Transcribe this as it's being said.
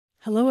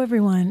Hello,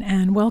 everyone,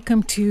 and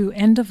welcome to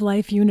End of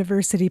Life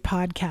University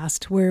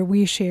podcast, where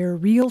we share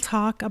real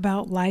talk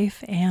about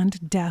life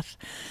and death.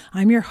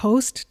 I'm your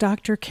host,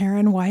 Dr.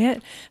 Karen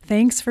Wyatt.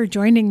 Thanks for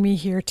joining me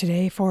here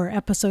today for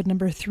episode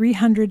number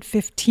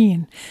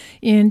 315.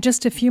 In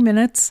just a few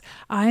minutes,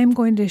 I'm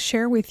going to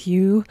share with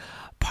you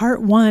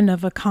part one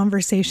of a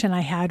conversation I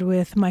had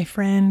with my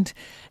friend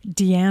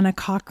Deanna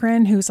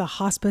Cochran, who's a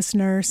hospice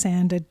nurse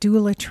and a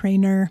doula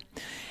trainer.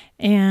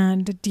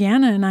 And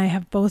Deanna and I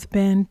have both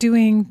been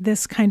doing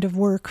this kind of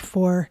work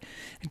for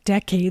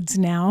decades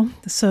now.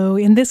 So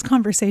in this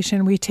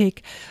conversation, we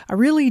take a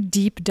really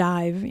deep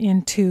dive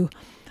into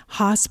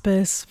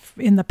hospice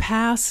in the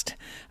past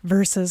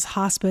versus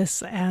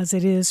hospice as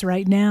it is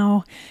right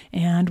now.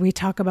 And we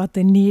talk about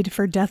the need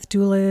for death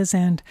doulas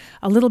and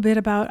a little bit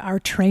about our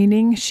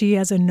training, she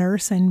as a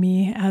nurse and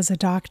me as a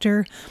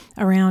doctor,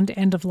 around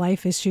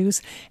end-of-life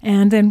issues.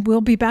 And then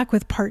we'll be back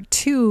with part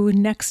two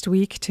next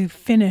week to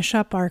finish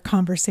up our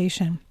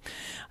conversation.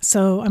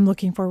 So I'm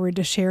looking forward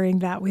to sharing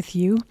that with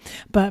you.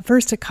 But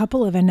first, a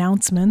couple of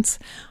announcements.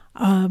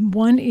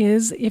 One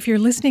is, if you're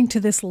listening to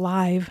this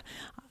live,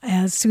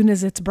 as soon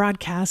as it's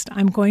broadcast,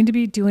 I'm going to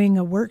be doing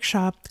a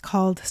workshop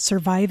called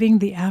Surviving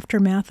the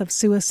Aftermath of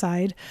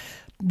Suicide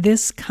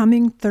this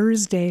coming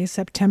Thursday,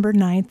 September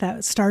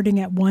 9th, starting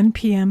at 1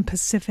 p.m.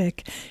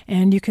 Pacific,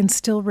 and you can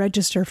still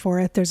register for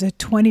it. There's a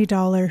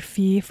 $20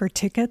 fee for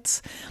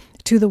tickets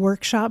to the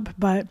workshop,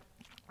 but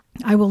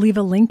I will leave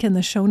a link in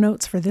the show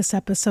notes for this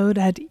episode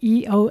at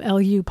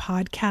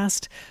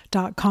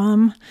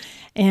EOLUpodcast.com,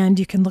 and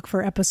you can look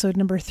for episode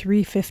number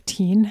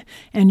 315,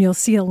 and you'll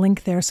see a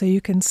link there so you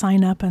can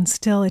sign up and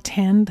still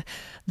attend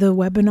the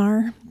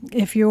webinar.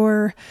 If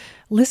you're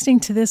listening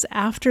to this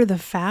after the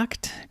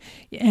fact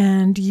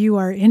and you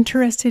are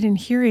interested in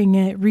hearing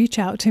it, reach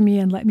out to me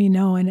and let me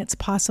know, and it's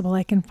possible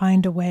I can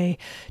find a way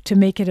to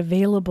make it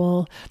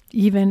available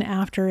even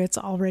after it's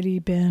already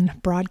been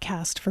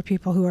broadcast for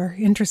people who are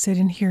interested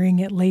in hearing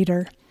it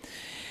later.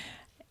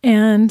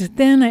 And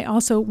then I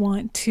also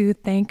want to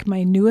thank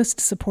my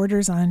newest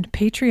supporters on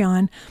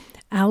Patreon,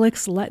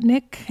 Alex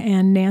Letnick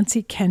and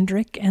Nancy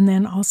Kendrick, and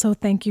then also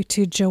thank you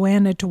to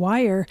Joanna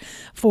Dwyer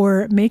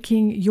for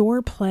making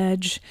your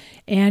pledge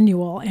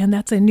annual. And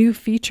that's a new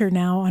feature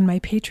now on my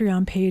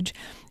Patreon page.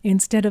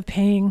 Instead of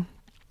paying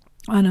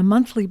on a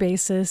monthly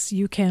basis,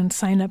 you can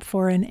sign up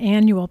for an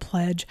annual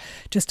pledge,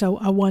 just a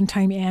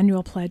one-time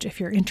annual pledge if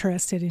you're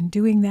interested in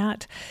doing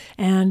that.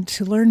 And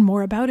to learn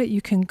more about it,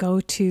 you can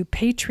go to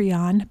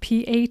Patreon,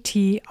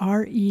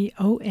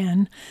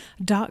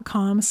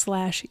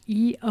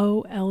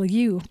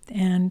 patreon.com/EOLU.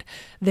 And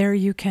there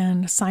you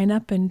can sign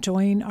up and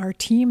join our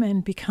team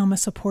and become a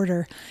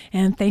supporter.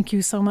 And thank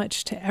you so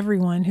much to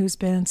everyone who's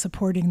been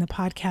supporting the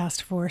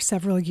podcast for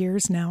several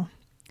years now.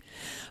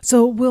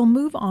 So we'll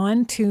move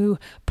on to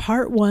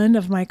part one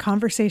of my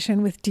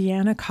conversation with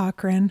Deanna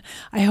Cochran.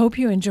 I hope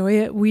you enjoy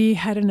it. We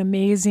had an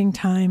amazing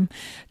time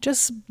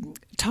just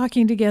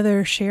talking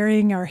together,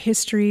 sharing our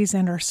histories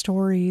and our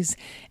stories,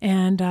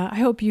 and I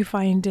hope you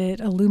find it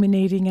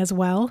illuminating as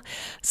well.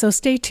 So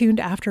stay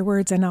tuned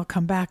afterwards, and I'll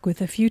come back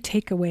with a few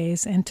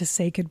takeaways and to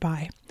say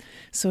goodbye.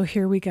 So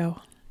here we go.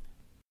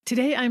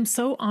 Today, I'm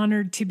so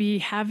honored to be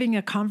having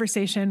a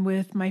conversation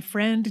with my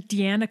friend,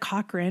 Deanna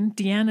Cochran.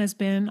 Deanna's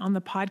been on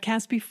the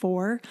podcast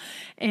before,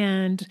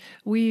 and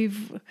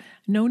we've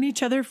known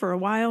each other for a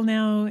while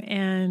now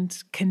and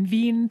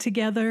convened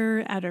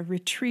together at a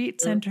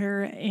retreat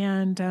center.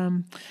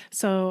 And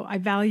so I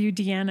value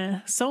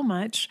Deanna so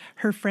much,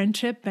 her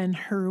friendship and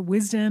her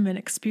wisdom and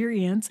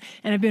experience.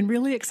 And I've been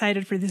really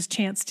excited for this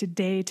chance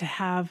today to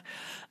have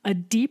a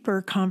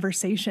deeper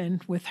conversation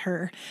with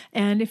her.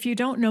 And if you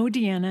don't know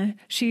Deanna,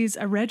 she's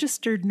a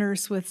registered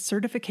nurse with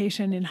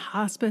certification in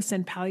hospice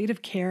and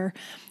palliative care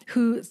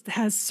who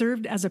has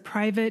served as a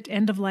private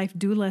end-of-life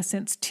doula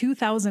since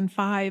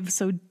 2005.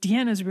 So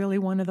Deanna's really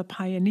one of the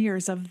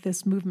pioneers of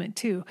this movement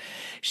too.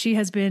 She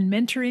has been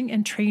mentoring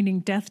and training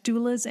death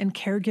doulas and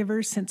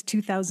caregivers since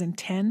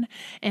 2010,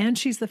 and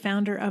she's the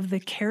founder of the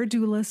Care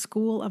Doula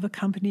School of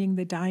Accompanying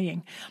the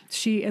Dying.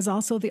 She is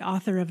also the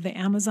author of the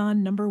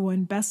Amazon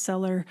 #1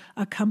 bestseller,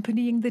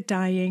 Accompanying the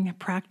Dying,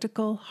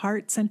 Practical,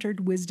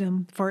 Heart-Centered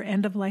Wisdom for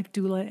End-of-Life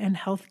Doula and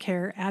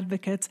Healthcare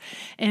Advocates.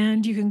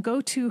 And you can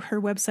go to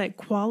her website,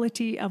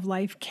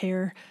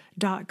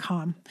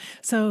 qualityoflifecare.com.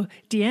 So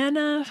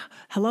Deanna,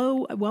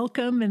 hello,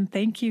 welcome, and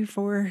thank you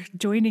for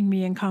joining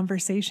me in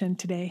conversation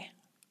today.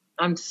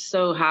 I'm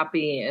so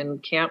happy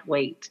and can't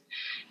wait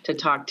to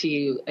talk to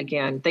you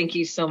again. Thank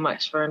you so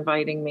much for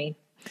inviting me.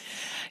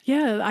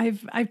 Yeah,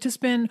 I've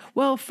just been,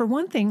 well, for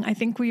one thing, I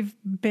think we've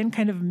been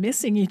kind of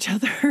missing each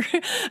other.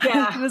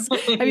 Yeah.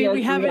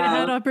 We haven't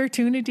had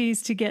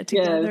opportunities to get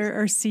together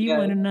or see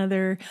one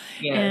another.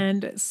 Yes.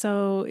 And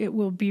so it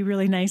will be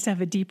really nice to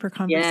have a deeper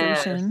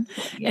conversation.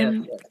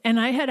 And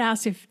I had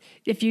asked if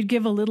you'd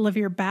give a little of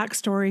your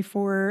backstory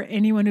for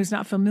anyone who's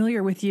not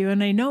familiar with you.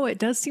 And I know it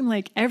does seem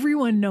like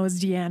everyone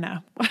knows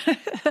Deanna. I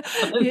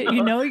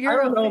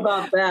don't know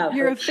about that.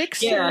 You're a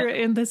fixture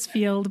in this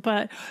field,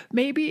 but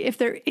maybe if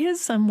there is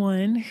someone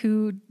someone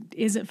who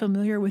isn't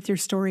familiar with your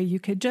story, you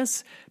could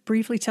just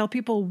briefly tell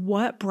people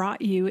what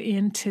brought you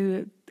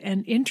into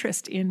an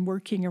interest in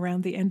working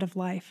around the end of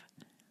life.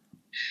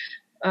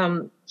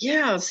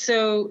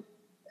 So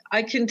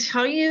I can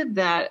tell you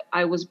that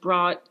I was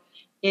brought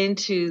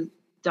into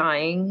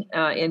dying,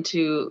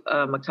 into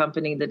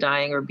accompanying the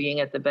dying or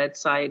being at the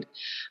bedside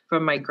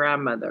from my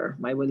grandmother,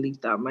 my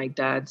abuelita, my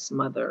dad's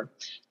mother,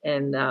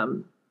 and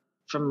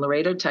from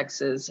Laredo,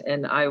 Texas.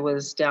 And I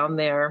was down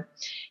there,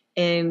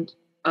 and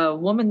a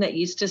woman that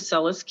used to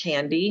sell us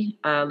candy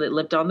that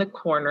lived on the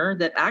corner,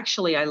 that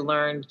actually I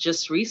learned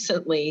just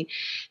recently,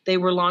 they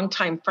were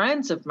longtime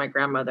friends of my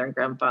grandmother and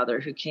grandfather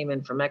who came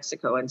in from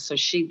Mexico. And so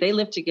they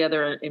lived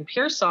together in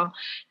Pearsall.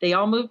 They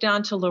all moved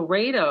down to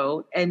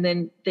Laredo, and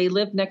then they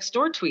lived next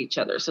door to each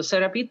other. So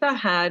Serapita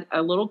had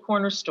a little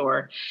corner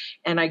store,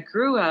 and I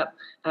grew up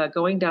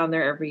going down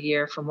there every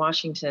year from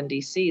Washington,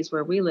 D.C. is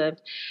where we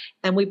lived.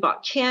 And we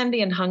bought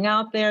candy and hung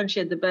out there, and she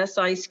had the best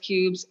ice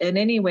cubes. And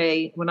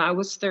anyway, when I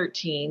was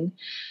 13,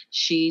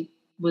 she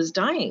was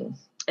dying.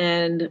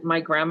 And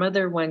my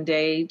grandmother one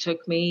day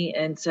took me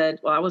and said,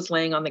 well, I was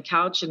laying on the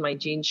couch in my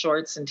jean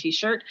shorts and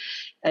T-shirt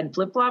and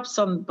flip-flops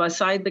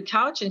beside the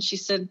couch. And she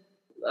said,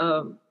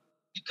 come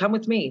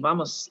with me,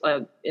 vamos,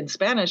 in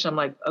Spanish. I'm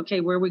like,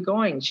 okay, where are we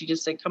going? She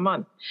just said, come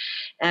on.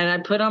 And I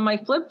put on my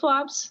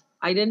flip-flops.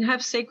 I didn't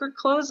have sacred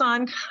clothes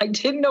on. I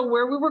didn't know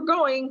where we were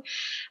going.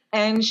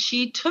 And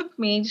she took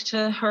me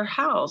to her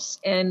house,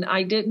 and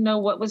I didn't know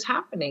what was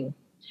happening.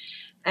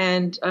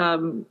 And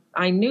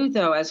I knew,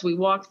 though, as we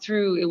walked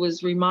through, it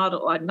was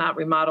not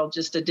remodeled,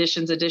 just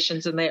additions,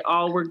 and they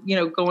all were,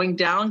 going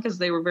down because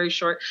they were very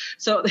short.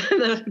 So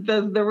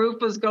the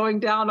roof was going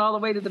down all the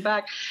way to the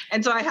back.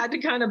 And so I had to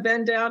kind of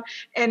bend down,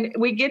 and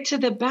we get to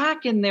the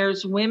back, and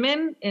there's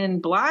women in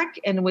black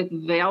and with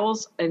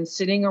veils and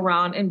sitting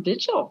around in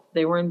vigil.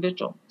 They were in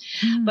vigil.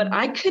 But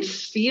I could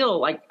feel,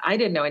 like, I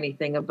didn't know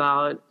anything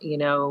about,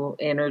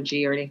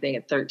 energy or anything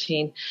at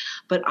 13,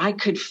 but I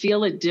could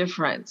feel a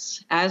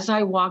difference. As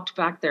I walked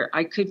back there,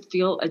 I could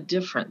feel a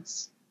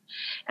difference.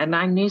 And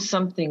I knew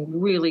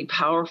something really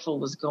powerful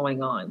was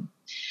going on.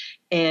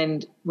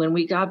 And when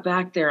we got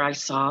back there, I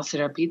saw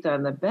Serapita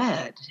in the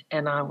bed,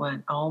 and I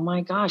went, oh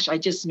my gosh, I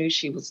just knew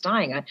she was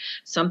dying.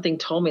 Something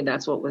told me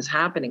that's what was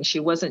happening.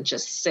 She wasn't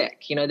just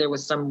sick. There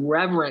was some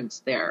reverence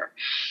there,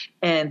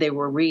 and they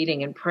were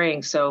reading and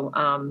praying. So,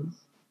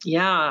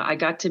 I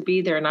got to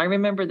be there. And I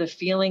remember the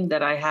feeling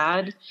that I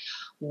had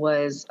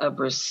was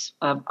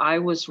I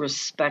was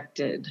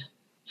respected.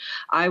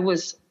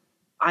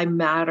 I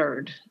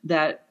mattered,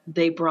 that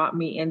they brought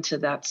me into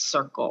that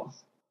circle.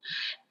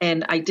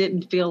 And I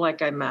didn't feel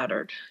like I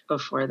mattered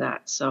before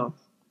that. So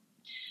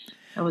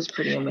that was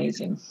pretty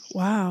amazing.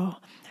 Wow.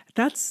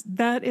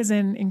 That is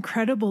an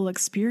incredible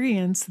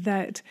experience.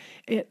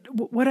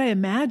 What I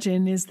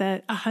imagine is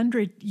that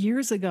 100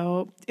 years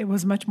ago, it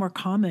was much more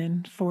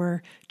common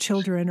for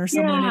children or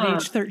someone at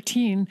age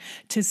 13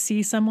 to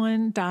see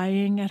someone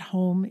dying at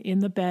home in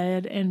the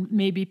bed, and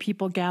maybe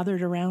people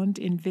gathered around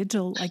in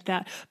vigil like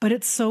that. But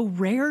it's so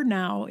rare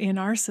now in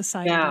our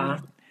society.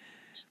 Yeah.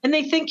 And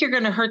they think you're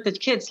going to hurt the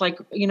kids. Like,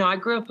 I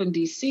grew up in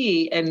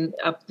D.C., and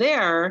up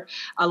there,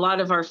 a lot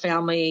of our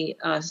family,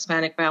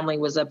 Hispanic family,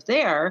 was up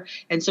there.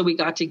 And so we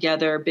got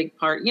together, big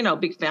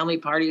family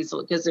parties,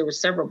 because there were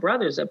several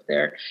brothers up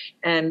there,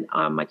 and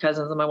my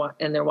cousins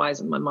and their wives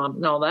and my mom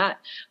and all that.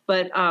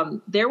 But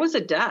there was a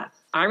death.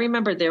 I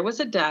remember there was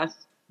a death.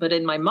 But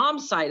in my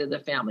mom's side of the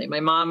family, my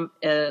mom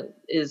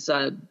is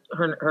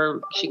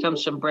she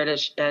comes from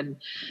British and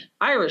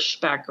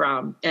Irish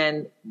background.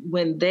 And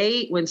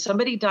when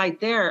somebody died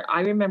there,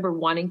 I remember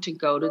wanting to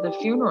go to the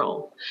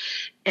funeral,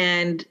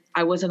 and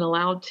I wasn't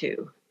allowed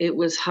to. It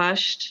was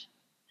hushed.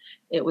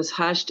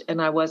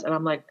 And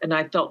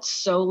I felt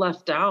so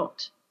left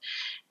out.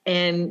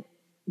 And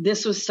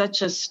this was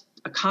such a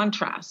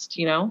contrast,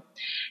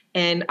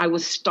 and I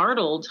was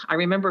startled. I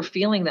remember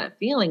feeling that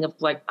feeling of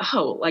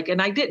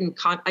and I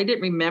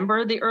didn't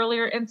remember the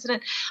earlier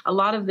incident. A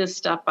lot of this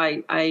stuff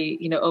I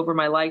over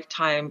my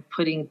lifetime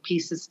putting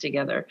pieces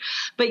together.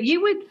 But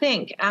you would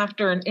think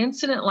after an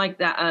incident like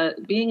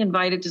that, being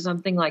invited to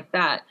something like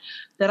that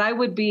I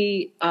would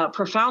be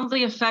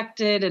profoundly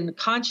affected and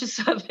conscious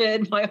of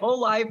it my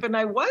whole life. And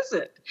I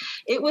wasn't.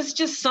 It was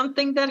just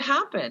something that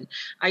happened.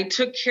 I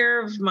took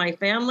care of my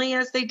family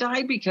as they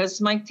died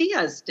because my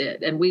tias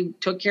did. And we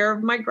took care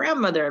of my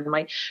grandmother.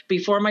 And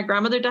before my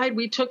grandmother died,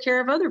 we took care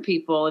of other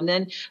people. And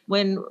then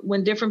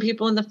when different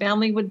people in the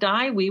family would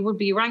die, we would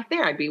be right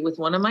there. I'd be with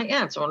one of my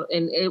aunts.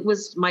 And it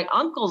was my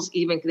uncles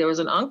even. There was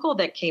an uncle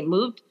that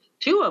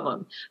two of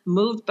them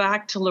moved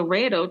back to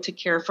Laredo to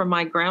care for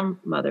my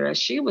grandmother as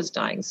she was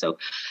dying. So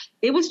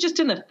it was just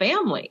in the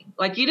family.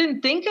 Like, you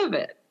didn't think of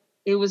it.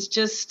 It was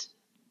just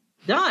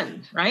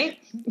done, right?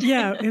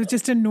 Yeah, it was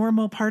just a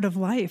normal part of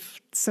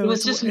life. So it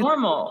was just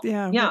normal.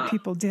 What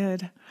people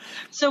did.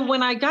 So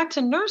when I got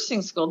to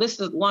nursing school, this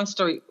is a long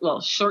story,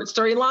 short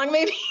story long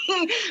maybe.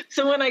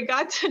 So when I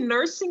got to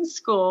nursing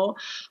school,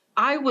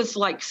 I was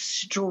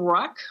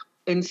struck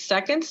in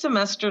second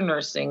semester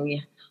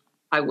nursing.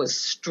 I was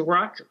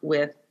struck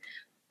with,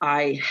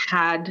 I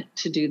had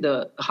to do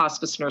the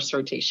hospice nurse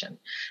rotation.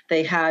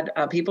 They had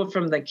people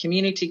from the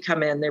community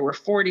come in. There were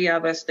 40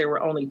 of us. There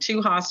were only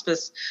 2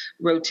 hospice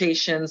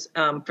rotations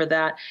for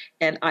that.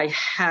 And I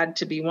had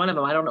to be one of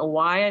them. I don't know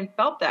why I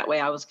felt that way.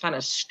 I was kind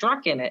of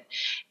struck in it.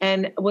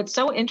 And what's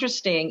so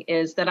interesting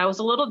is that I was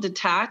a little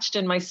detached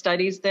in my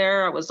studies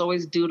there. I was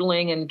always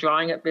doodling and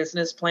drawing up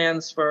business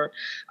plans for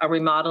a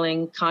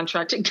remodeling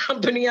contracting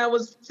company I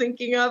was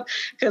thinking of.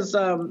 Because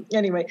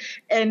anyway,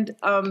 and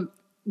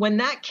when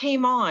that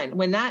came on,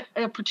 when that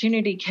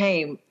opportunity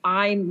came,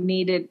 I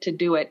needed to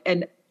do it.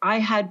 And I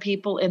had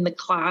people in the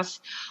class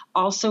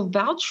also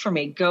vouch for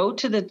me, go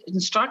to the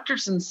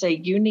instructors and say,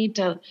 you need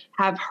to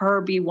have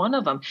her be one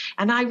of them.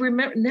 And I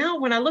remember now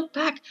when I look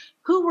back,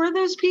 who were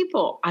those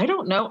people? I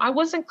don't know. I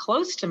wasn't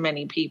close to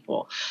many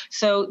people.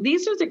 So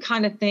these are the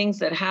kind of things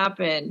that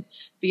happen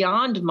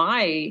beyond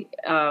my,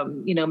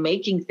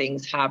 making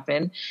things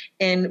happen.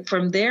 And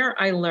from there,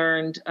 I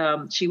learned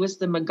she was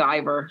the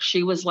MacGyver.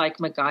 She was like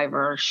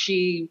MacGyver.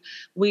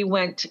 We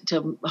went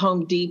to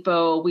Home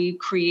Depot. We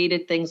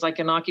created things like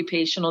an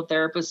occupational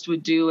therapist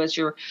would do as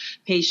your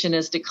patient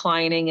is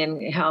declining,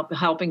 and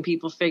helping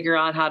people figure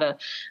out how to,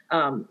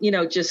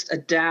 just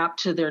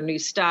adapt to their new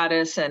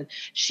status. And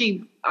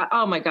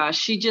oh my gosh,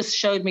 she just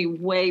showed me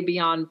way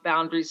beyond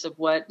boundaries of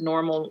what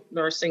normal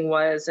nursing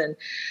was and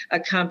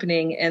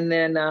accompanying. And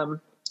then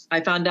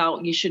I found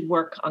out you should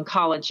work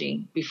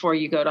oncology before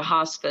you go to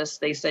hospice.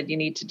 They said you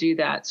need to do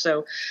that.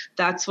 So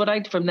that's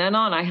what from then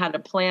on, I had a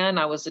plan.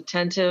 I was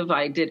attentive.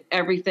 I did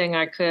everything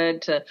I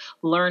could to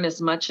learn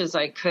as much as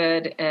I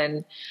could.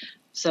 And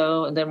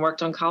then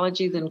worked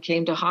oncology, then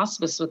came to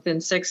hospice. Within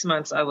 6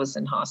 months, I was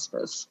in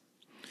hospice.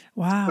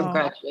 Wow. From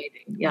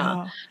graduating. Yeah.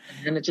 Wow.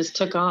 And it just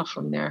took off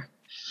from there.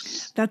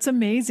 That's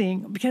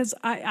amazing, because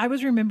I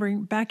was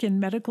remembering back in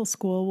medical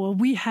school, well,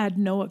 we had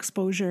no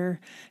exposure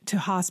to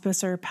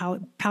hospice, or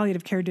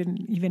palliative care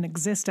didn't even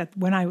exist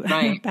when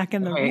I back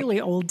in the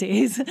really old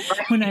days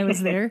when I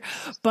was there.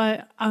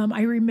 But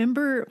I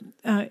remember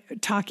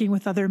talking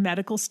with other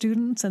medical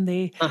students, and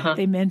they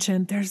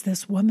mentioned there's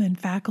this woman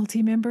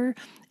faculty member,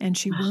 and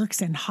she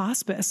works in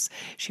hospice.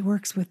 She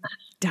works with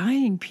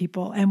dying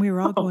people. And we were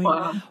all going,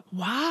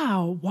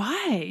 wow,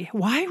 why?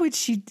 Why would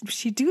she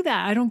do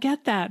that? I don't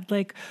get that.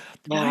 Like,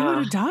 why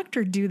would a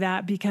doctor do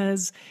that?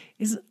 Because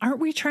aren't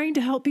we trying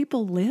to help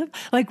people live?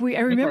 Like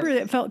I remember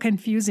it felt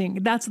confusing.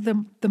 That's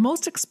the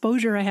most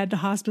exposure I had to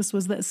hospice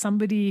was that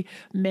somebody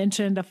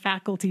mentioned a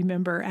faculty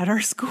member at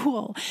our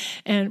school,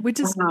 and which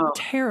is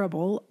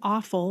terrible,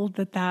 awful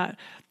that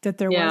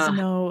there was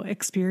no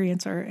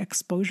experience or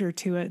exposure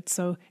to it.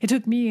 So it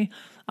took me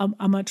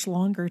a much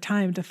longer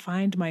time to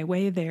find my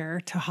way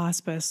there to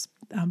hospice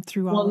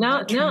through all of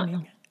that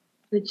training.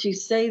 That you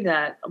say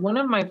that, one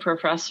of my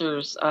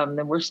professors,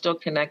 and we're still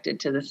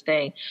connected to this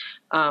day,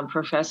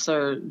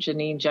 Professor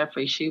Janine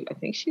Jeffrey, I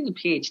think she's a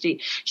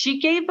PhD. She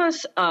gave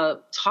us a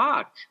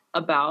talk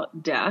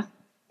about death,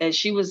 and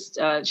she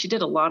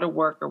did a lot of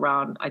work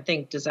around, I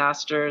think,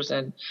 disasters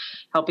and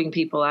helping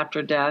people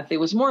after death. It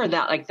was more of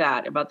that, like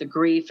that, about the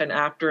grief and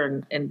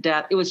after and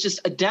death. It was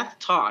just a death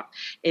talk,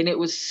 and it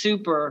was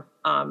super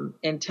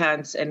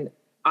intense, and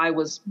I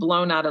was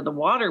blown out of the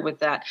water with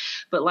that.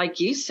 But like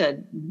you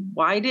said,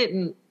 why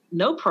didn't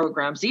no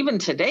programs, even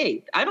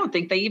today, I don't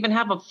think they even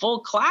have a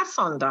full class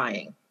on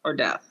dying or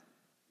death.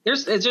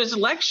 There's a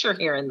lecture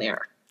here and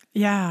there.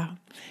 Yeah.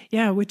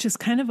 Yeah. Which is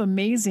kind of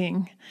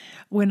amazing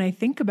when I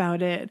think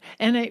about it.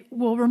 And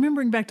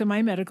remembering back to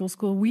my medical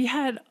school, we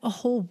had a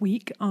whole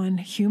week on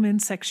human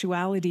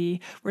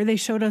sexuality where they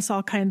showed us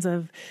all kinds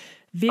of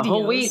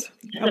videos,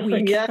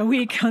 a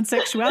week on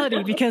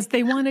sexuality, because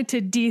they wanted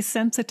to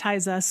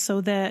desensitize us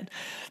so that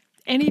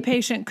any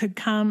patient could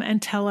come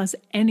and tell us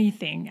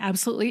anything,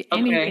 absolutely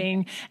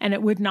anything, and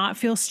it would not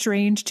feel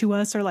strange to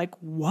us or like,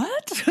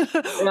 what?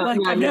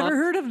 I've never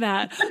heard of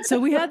that. So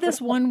we had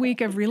this 1 week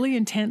of really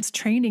intense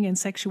training in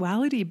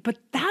sexuality, but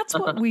that's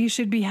what we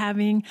should be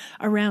having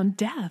around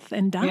death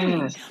and dying.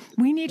 Yes.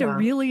 We need a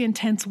really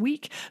intense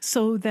week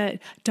so that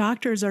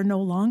doctors are no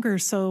longer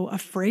so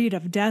afraid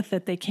of death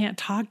that they can't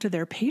talk to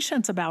their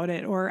patients about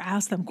it or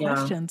ask them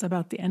questions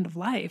about the end of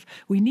life.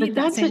 We need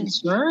that's a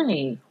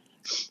journey.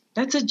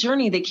 That's a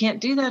journey. They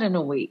can't do that in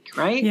a week,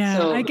 right? Yeah,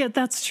 so, I get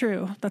that's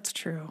true. That's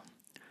true.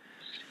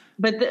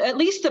 But at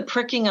least the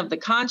pricking of the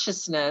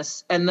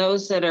consciousness, and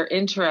those that are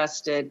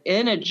interested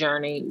in a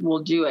journey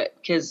will do it,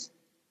 because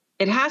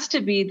it has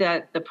to be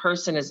that the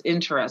person is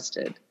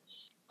interested,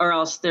 or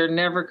else they're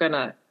never going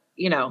to,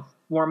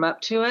 warm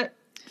up to it.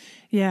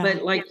 Yeah.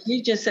 But like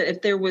you just said,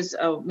 if there was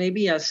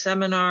maybe a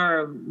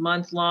seminar, a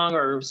month long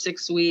or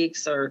 6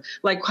 weeks, or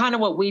like kind of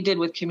what we did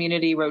with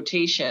community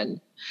rotation,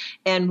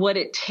 and what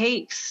it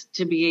takes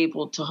to be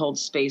able to hold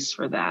space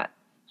for that.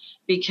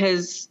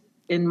 Because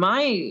in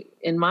my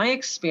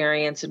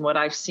experience and what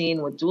I've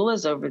seen with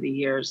doulas over the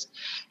years,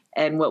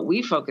 and what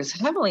we focus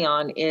heavily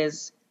on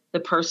is the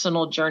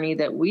personal journey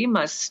that we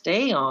must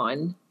stay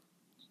on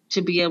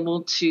to be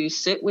able to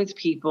sit with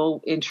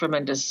people in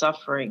tremendous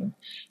suffering,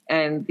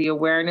 and the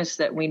awareness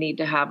that we need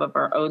to have of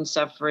our own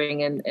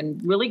suffering,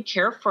 and really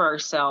care for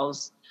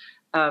ourselves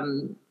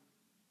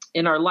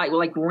in our life,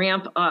 like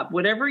ramp up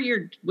whatever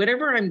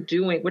I'm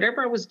doing,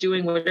 whatever I was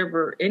doing,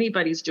 whatever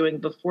anybody's doing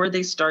before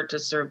they start to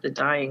serve the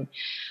dying.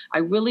 I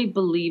really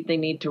believe they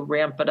need to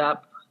ramp it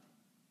up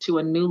to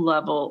a new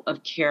level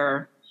of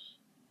care,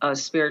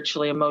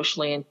 spiritually,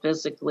 emotionally, and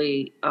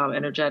physically,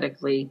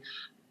 energetically,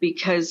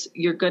 because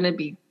you're going to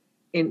be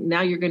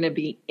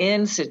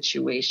in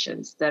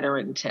situations that are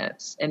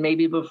intense, and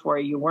maybe before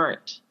you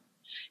weren't.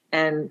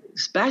 And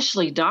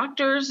especially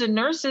doctors and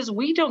nurses,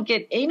 we don't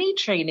get any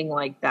training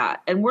like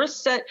that. And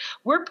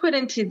we're put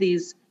into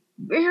these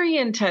very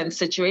intense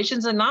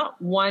situations, and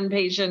not one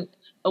patient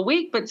a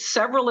week, but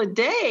several a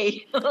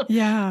day.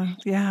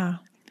 Yeah.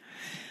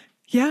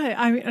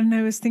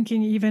 I was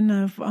thinking even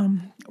of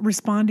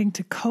responding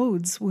to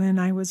codes when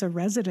I was a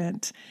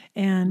resident,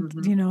 and,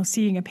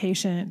 seeing a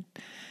patient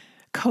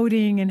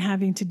coding and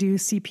having to do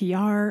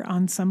CPR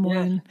on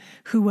someone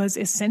who was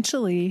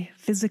essentially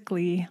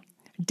physically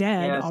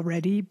dead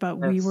already, but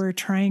we were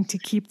trying to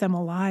keep them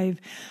alive.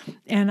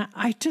 And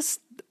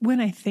when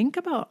I think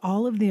about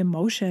all of the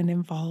emotion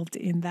involved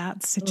in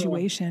that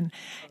situation,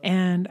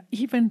 and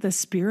even the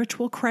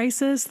spiritual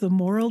crisis, the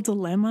moral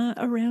dilemma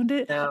around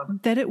it,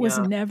 that it was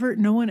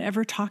no one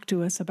ever talked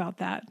to us about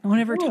that. No one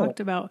ever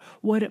talked about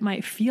what it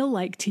might feel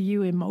like to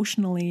you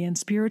emotionally and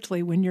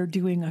spiritually when you're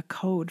doing a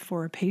code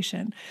for a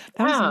patient.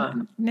 That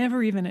was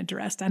never even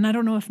addressed. And I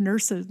don't know if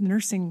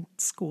nursing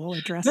school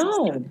addresses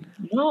that.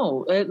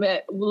 No.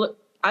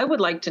 I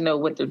would like to know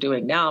what they're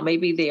doing now.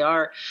 Maybe they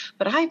are,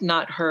 but I've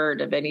not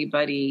heard of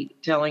anybody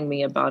telling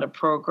me about a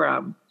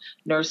program,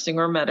 nursing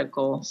or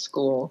medical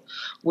school,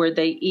 where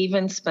they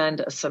even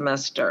spend a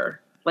semester,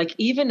 like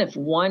even if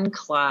one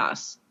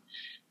class,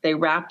 they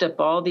wrapped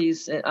up all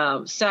these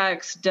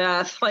sex,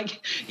 death,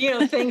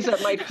 things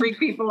that might freak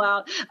people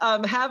out,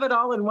 have it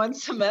all in one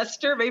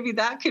semester. Maybe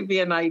that could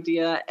be an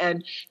idea.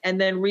 And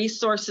then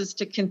resources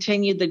to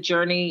continue the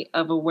journey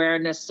of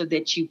awareness so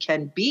that you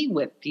can be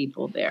with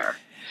people there.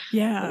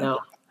 Yeah.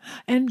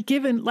 And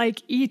given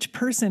each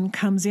person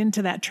comes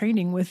into that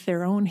training with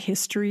their own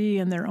history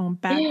and their own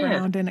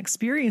background and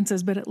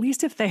experiences, but at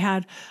least if they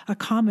had a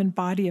common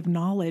body of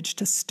knowledge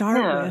to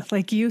start with,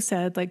 like you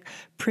said,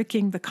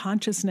 pricking the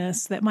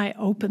consciousness that might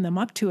open them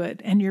up to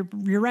it. And you're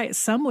right.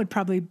 Some would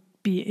probably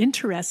be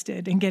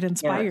interested and get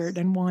inspired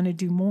and want to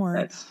do more.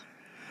 Yes.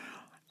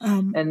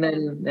 And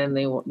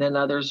then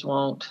others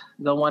won't.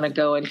 They'll want to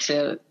go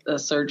into a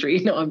surgery.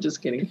 No, I'm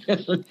just kidding.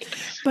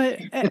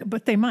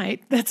 but they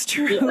might. That's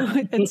true.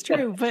 Yeah. It's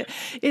true. But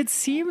it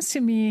seems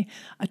to me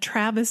a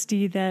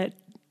travesty that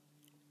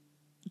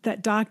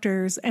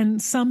doctors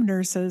and some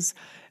nurses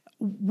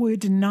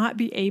would not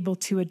be able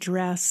to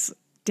address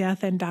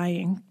death and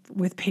dying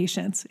with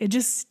patients.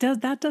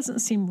 That doesn't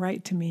seem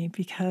right to me,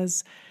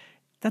 because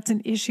that's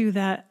an issue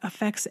that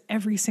affects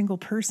every single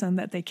person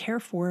that they care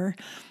for.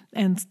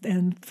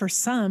 And for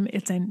some,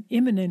 it's an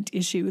imminent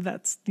issue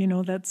that's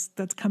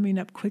coming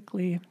up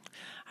quickly.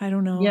 I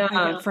don't know. Yeah.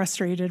 I get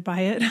frustrated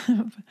by it.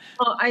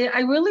 Well, I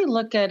really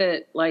look at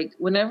it like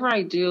whenever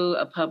I do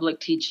a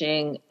public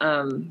teaching,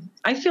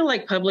 I feel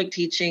like public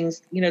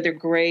teachings, they're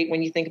great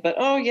when you think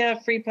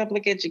about, free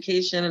public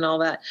education and all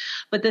that.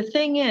 But the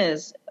thing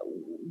is,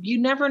 you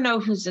never know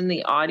who's in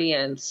the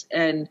audience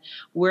and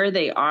where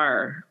they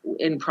are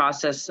in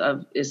process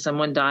of, is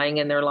someone dying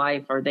in their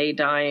life? Are they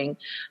dying?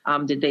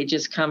 Did they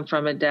just come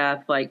from a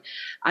death?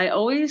 I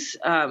always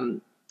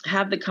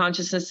have the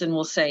consciousness and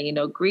will say,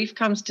 grief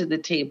comes to the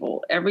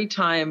table. Every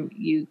time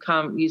you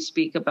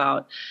speak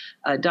about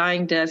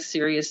dying, death,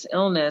 serious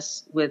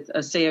illness with,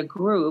 say, a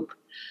group,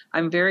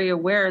 I'm very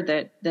aware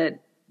that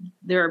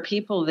there are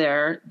people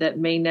there that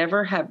may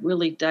never have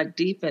really dug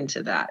deep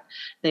into that.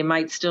 They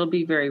might still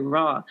be very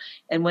raw.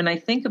 And when I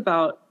think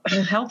about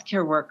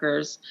healthcare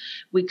workers,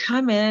 we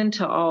come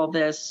into all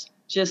this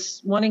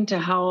just wanting to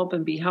help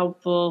and be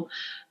helpful.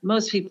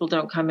 Most people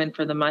don't come in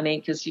for the money,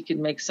 because you can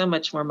make so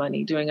much more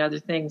money doing other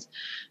things.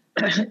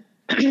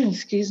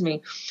 Excuse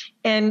me.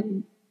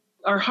 And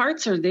our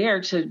hearts are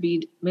there to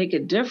make a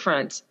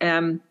difference.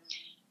 And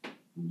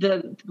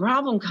the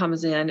problem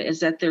comes in is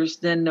that there's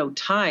then no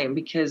time,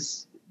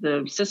 because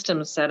the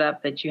system is set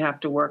up that you have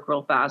to work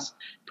real fast,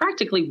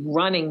 practically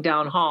running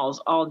down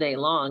halls all day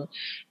long.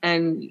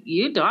 And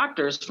you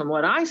doctors, from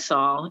what I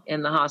saw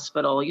in the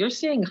hospital, you're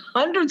seeing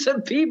hundreds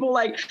of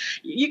people,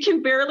 you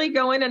can barely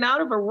go in and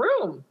out of a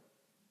room.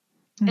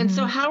 Mm-hmm. And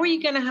so how are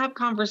you going to have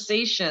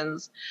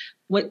conversations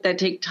that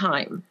take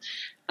time?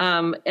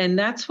 And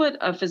that's what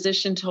a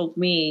physician told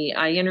me.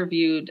 I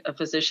interviewed a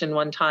physician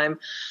one time,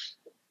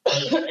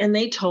 and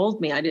they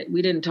told me,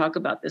 we didn't talk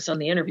about this on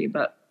the interview,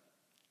 but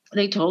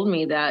they told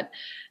me that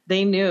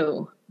they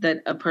knew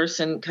that a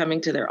person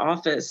coming to their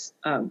office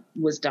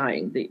was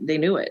dying. They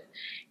knew it,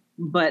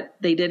 but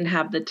they didn't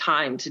have the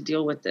time to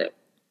deal with it.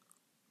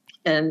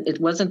 And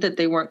it wasn't that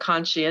they weren't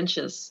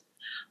conscientious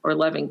or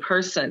loving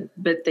person,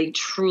 but they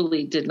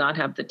truly did not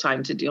have the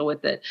time to deal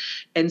with it.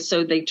 And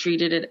so they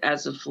treated it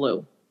as a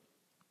flu.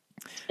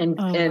 And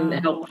wow.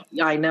 help.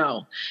 I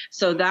know.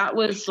 So that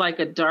was like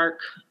a dark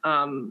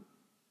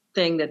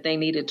thing that they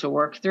needed to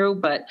work through,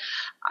 but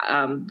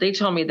they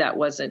told me that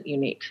wasn't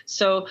unique.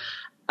 So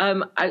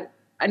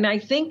I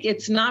think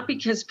it's not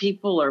because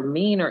people are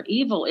mean or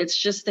evil. It's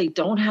just they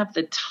don't have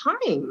the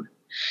time.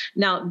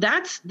 Now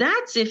that's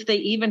if they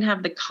even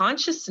have the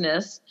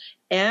consciousness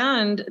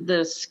and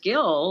the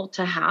skill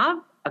to have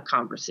a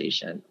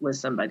conversation with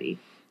somebody,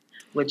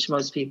 which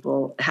most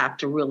people have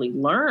to really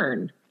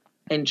learn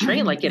and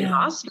train, like in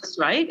hospice,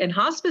 right? In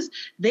hospice,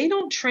 they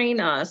don't train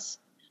us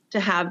to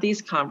have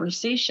these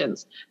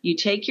conversations. You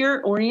take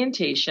your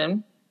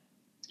orientation,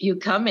 you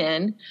come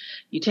in,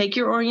 you take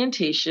your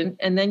orientation,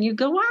 and then you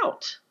go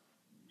out.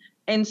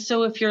 And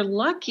so if you're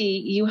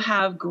lucky, you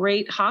have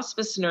great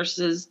hospice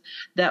nurses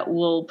that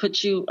will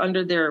put you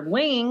under their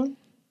wing,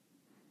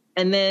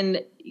 and then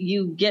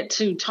you get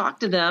to talk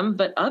to them.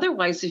 But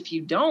otherwise, if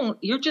you don't,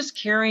 you're just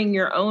carrying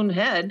your own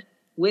head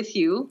with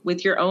you,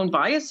 with your own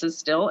biases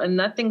still, and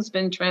nothing's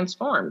been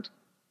transformed.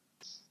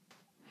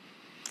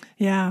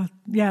 Yeah,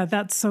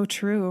 that's so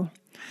true.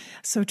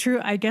 So true.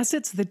 I guess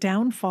it's the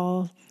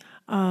downfall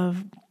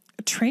of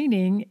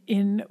training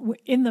in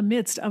the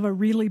midst of a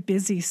really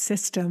busy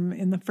system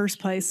in the first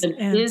place.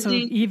 And so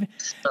even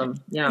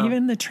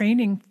the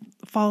training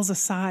falls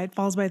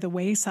by the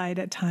wayside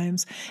at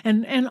times.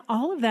 And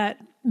all of that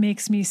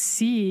makes me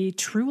see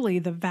truly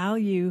the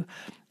value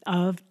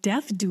of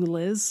death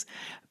doulas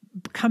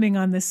coming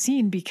on the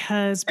scene,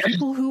 because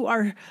people who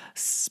are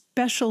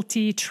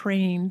specialty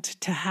trained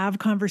to have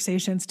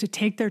conversations, to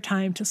take their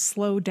time, to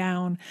slow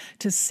down,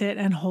 to sit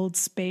and hold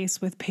space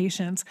with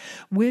patients,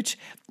 which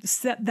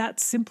that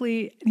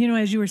simply,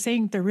 as you were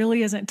saying, there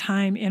really isn't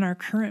time in our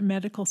current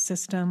medical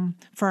system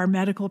for our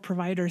medical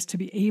providers to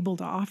be able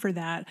to offer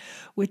that,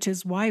 which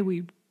is why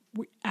we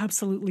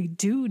absolutely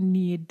do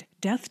need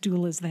death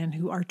doulas then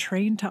who are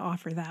trained to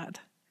offer that.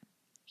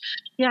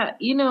 Yeah,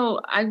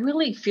 I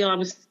really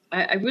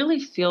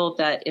feel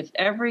that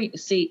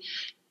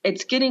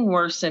it's getting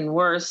worse and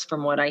worse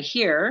from what I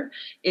hear,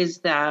 is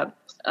that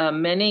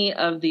many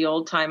of the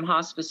old-time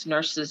hospice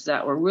nurses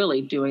that were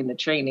really doing the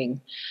training,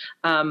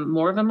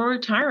 more of them are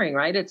retiring,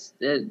 right?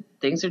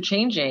 Things are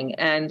changing.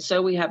 And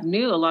so we have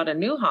a lot of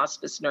new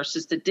hospice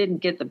nurses that didn't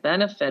get the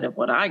benefit of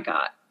what I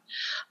got.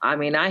 I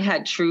mean, I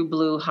had true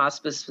blue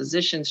hospice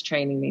physicians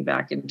training me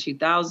back in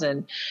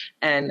 2000.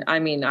 And I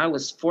mean, I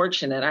was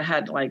fortunate. I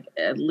had like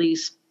at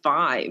least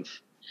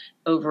 5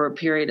 over a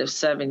period of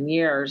 7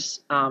 years.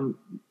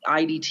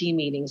 IDT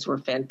meetings were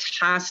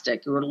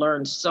fantastic. You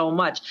learned so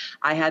much.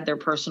 I had their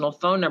personal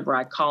phone number.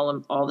 I call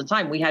them all the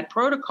time. We had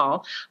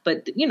protocol,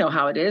 but you know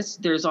how it is.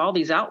 There's all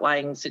these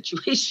outlying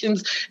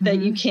situations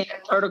that you can't,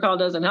 protocol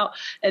doesn't help.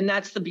 And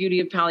that's the beauty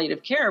of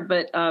palliative care.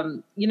 But,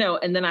 and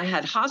then I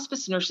had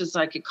hospice nurses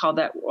I could call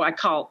that. I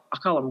call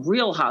them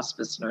real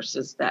hospice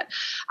nurses that,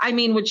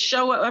 would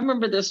show up. I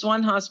remember this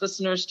one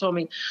hospice nurse told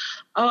me,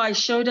 oh, I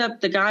showed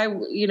up. The guy,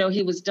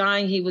 he was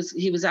dying. He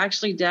was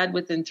actually dead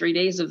within 3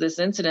 days of this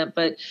incident,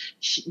 but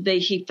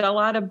he fell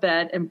out of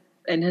bed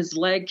and his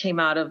leg came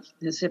out of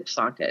his hip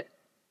socket.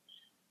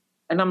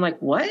 And I'm like,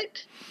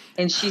 what?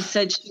 And she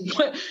said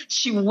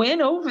she went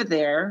over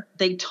there.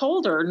 They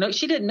told her, no,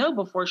 she didn't know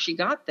before she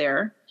got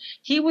there.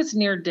 He was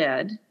near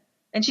dead.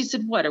 And she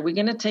said, what, are we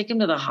going to take him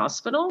to the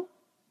hospital?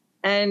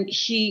 And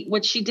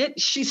what she did,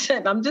 she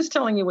said, I'm just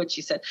telling you what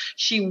she said.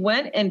 She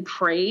went and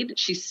prayed.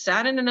 She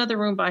sat in another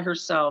room by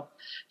herself.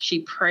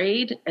 She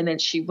prayed, and then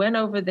she went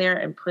over there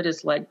and put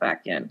his leg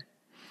back in.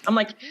 I'm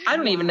like, I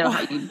don't even know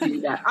how you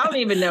do that. I don't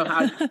even know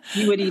how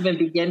you would even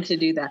begin to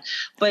do that.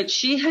 But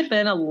she had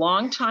been a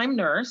longtime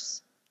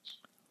nurse,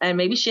 and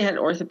maybe she had an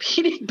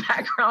orthopedic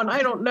background.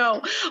 I don't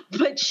know.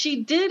 But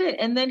she did it,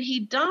 and then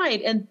he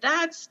died. And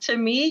that's, to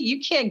me,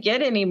 you can't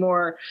get any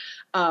more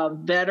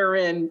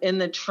veteran in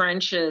the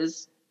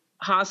trenches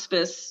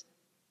hospice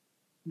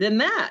than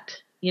that.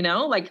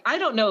 I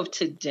don't know if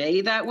today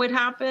that would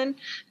happen.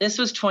 This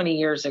was 20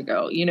 years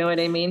ago. You know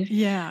what I mean?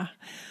 Yeah.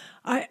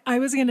 I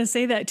was going to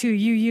say that too.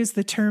 You used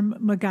the term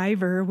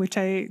MacGyver, which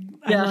I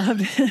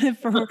loved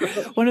for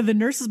one of the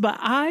nurses, but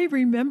I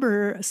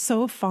remember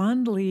so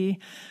fondly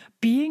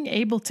being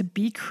able to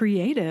be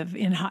creative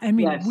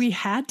we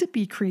had to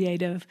be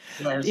creative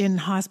in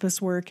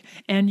hospice work,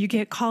 and you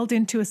get called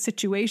into a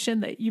situation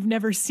that you've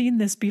never seen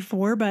this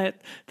before,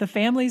 but the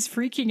family's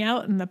freaking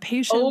out and the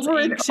patient's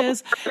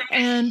anxious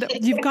and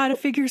you've got to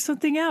figure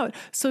something out.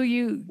 So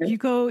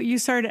you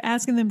started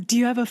asking them, do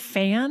you have a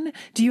fan?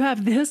 Do you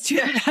have this? Do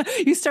you have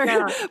that? You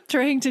started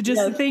trying to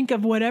just think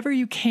of whatever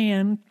you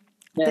can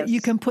that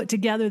you can put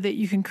together, that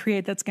you can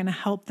create, that's going to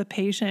help the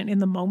patient in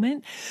the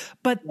moment.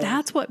 But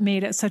that's what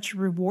made it such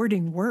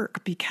rewarding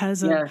work,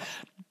 because of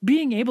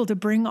being able to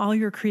bring all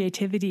your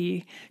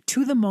creativity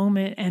to the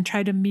moment and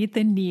try to meet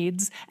the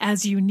needs,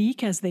 as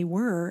unique as they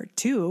were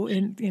too,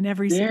 in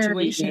every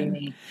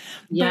situation.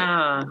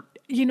 Yeah.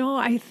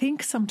 I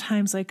think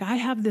sometimes like I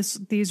have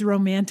these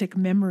romantic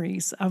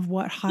memories of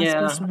what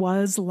Yeah. hospice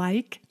was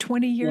like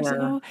 20 years Yeah.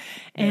 ago.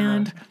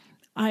 Yeah.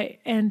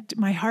 And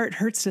my heart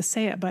hurts to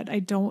say it, but I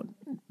don't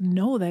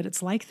know that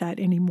it's like that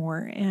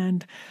anymore.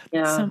 And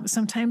Yeah.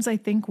 sometimes I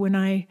think when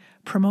I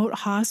promote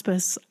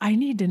hospice, I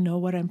need to know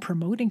what I'm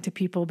promoting to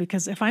people,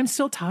 because if I'm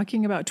still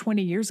talking about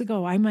 20 years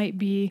ago, I might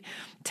be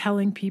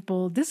telling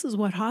people this is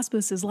what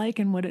hospice is like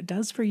and what it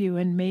does for you.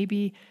 And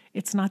maybe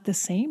it's not the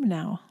same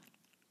now.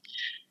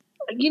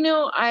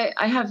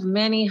 I have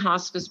many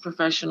hospice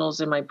professionals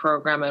in my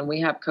program, and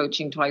we have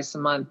coaching twice a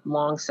month,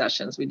 long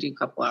sessions. We do a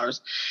couple hours.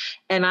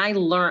 And I'm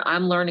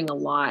learning a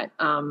lot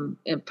from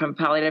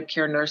palliative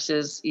care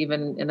nurses,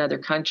 even in other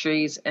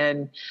countries,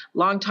 and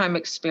longtime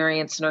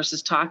experience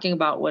nurses talking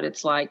about what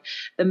it's like.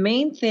 The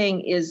main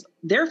thing is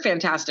they're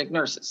fantastic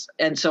nurses.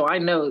 And so I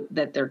know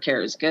that their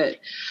care is good.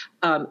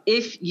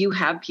 If you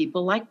have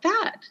people like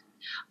that.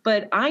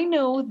 But I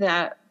know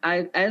that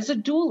as a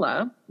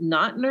doula,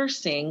 not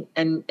nursing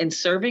and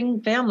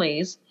serving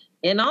families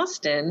in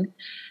Austin,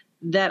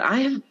 that I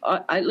have,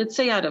 let's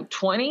say out of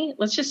 20,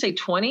 let's just say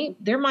 20,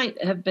 there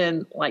might have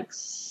been like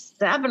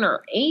 7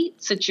 or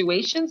 8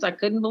 situations I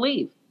couldn't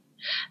believe.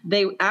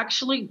 They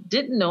actually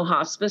didn't know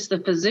hospice. The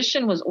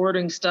physician was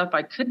ordering stuff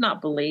I could not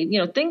believe,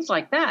 things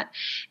like that.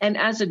 And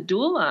as a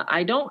doula,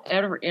 I don't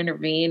ever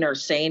intervene or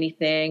say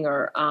anything,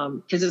 or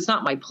because it's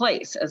not my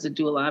place as a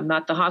doula. I'm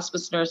not the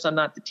hospice nurse. I'm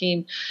not the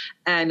team.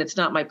 And it's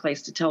not my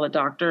place to tell a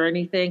doctor or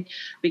anything,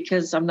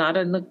 because I'm not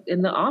in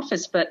the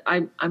office. But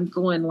I'm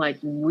going like,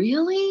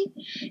 really?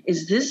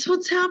 Is this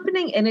what's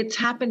happening? And it's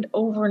happened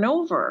over and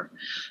over.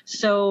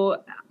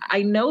 So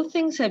I know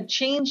things have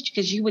changed,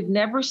 because you would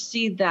never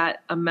see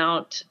that amount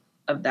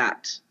of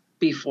that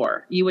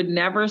before. You would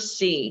never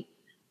see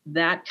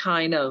that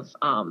kind of,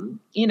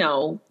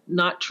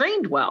 not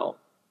trained well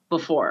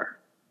before.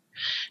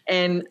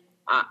 And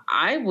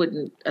I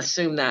wouldn't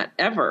assume that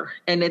ever.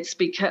 And it's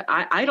because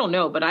I don't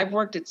know, but I've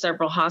worked at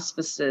several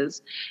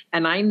hospices,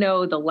 and I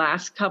know the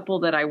last couple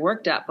that I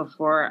worked at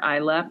before I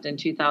left in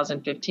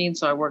 2015.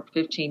 So I worked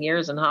 15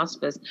 years in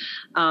hospice.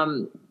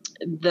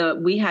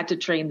 We had to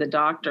train the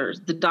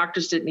doctors. The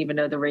doctors didn't even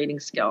know the rating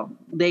scale.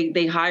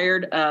 They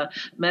hired a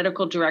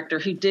medical director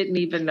who didn't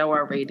even know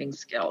our rating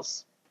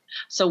scales.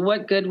 So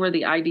what good were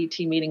the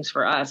IDT meetings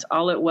for us?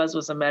 All it was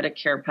a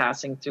Medicare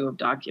passing through of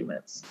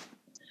documents.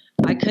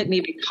 I couldn't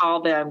even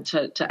call them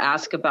to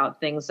ask about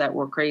things that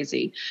were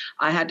crazy.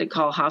 I had to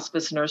call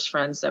hospice nurse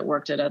friends that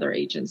worked at other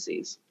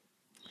agencies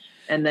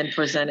and then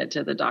present it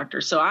to the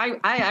doctor. So I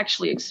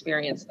actually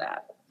experienced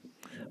that.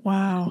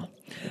 Wow.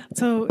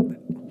 So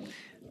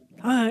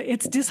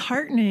it's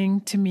disheartening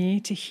to me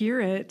to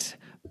hear it,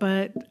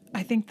 but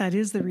I think that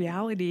is the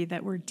reality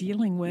that we're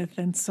dealing with.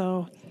 And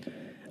so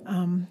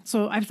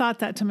I've thought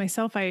that to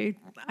myself. I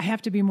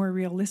have to be more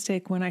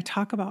realistic when I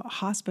talk about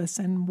hospice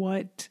and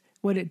what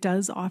it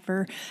does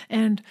offer,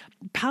 and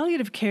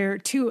palliative care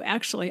too.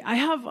 Actually,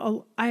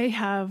 I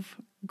have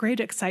great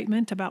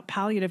excitement about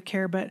palliative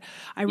care, but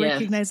I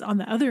recognize on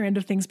the other end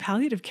of things,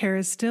 palliative care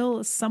is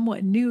still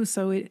somewhat new.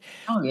 So it's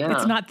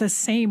not the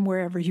same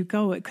wherever you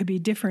go. It could be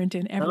different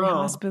in every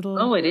hospital.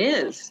 Oh, it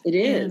is. It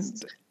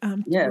is.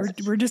 And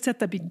we're just at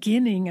the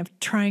beginning of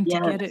trying to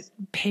get it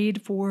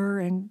paid for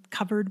and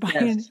covered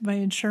by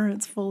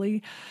insurance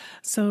fully.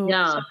 So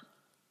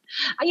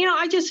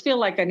I just feel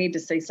like I need to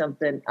say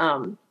something.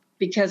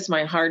 Because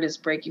my heart is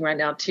breaking right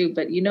now too.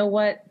 But you know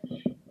what?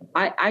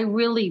 I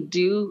really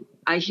do.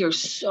 I hear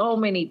so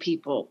many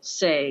people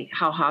say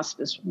how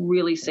hospice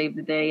really saved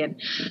the day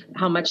and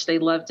how much they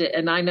loved it.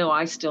 And I know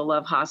I still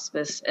love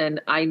hospice,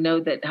 and I know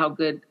that how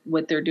good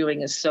what they're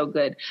doing is so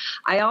good.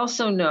 I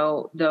also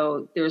know,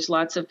 though, there's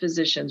lots of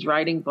physicians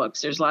writing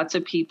books. There's lots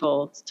of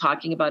people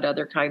talking about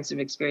other kinds of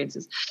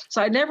experiences.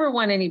 So I never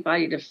want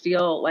anybody to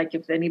feel like,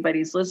 if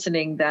anybody's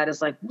listening, that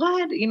is like,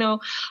 what?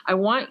 I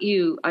want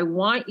you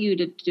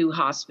to do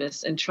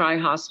hospice and try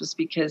hospice,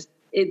 because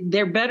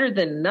they're better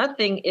than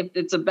nothing. If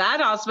it's a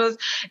bad hospice,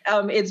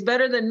 it's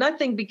better than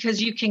nothing,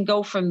 because you can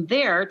go from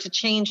there to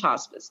change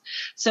hospice.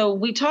 So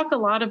we talk a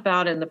lot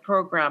about in the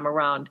program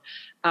around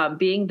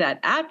being that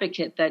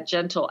advocate, that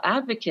gentle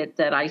advocate,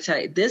 that I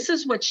say, this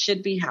is what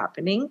should be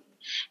happening.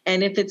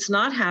 And if it's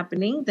not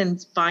happening, then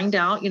find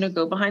out,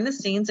 go behind the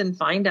scenes and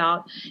find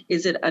out,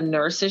 is it a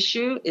nurse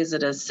issue? Is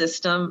it a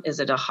system?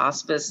 Is it a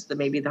hospice that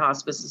maybe the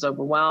hospice is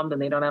overwhelmed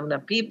and they don't have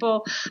enough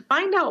people?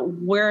 Find out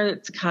where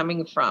it's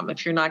coming from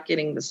if you're not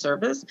getting the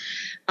service.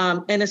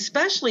 And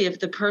especially if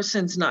the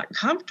person's not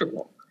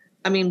comfortable.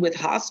 I mean, with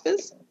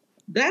hospice,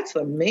 that's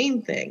the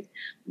main thing.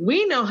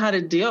 We know how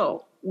to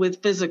deal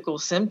with physical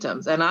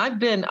symptoms. And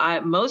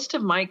most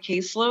of my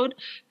caseload,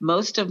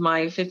 most of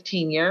my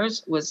 15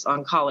 years was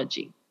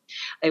oncology.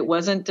 It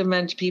wasn't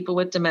dementia. People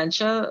with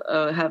dementia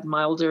have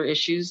milder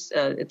issues.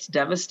 It's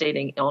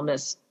devastating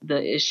illness.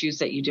 The issues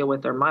that you deal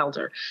with are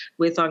milder.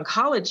 With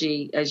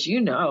oncology, as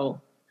you know,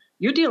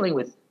 you're dealing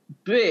with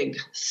big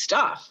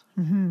stuff.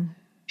 Mm-hmm.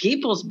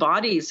 People's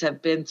bodies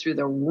have been through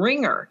the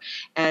ringer,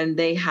 and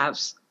they have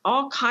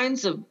all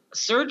kinds of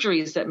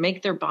surgeries that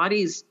make their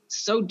bodies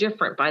so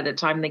different by the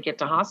time they get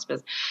to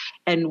hospice.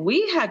 And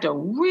we had to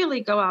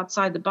really go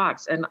outside the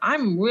box. And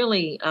I'm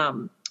really,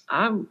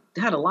 I've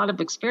had a lot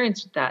of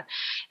experience with that.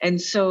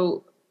 And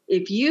so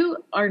if you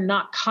are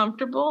not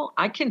comfortable,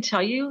 I can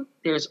tell you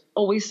there's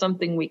always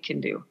something we can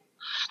do.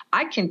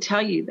 I can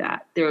tell you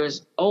that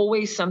there's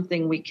always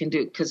something we can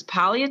do, because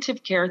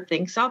palliative care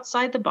thinks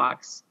outside the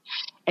box,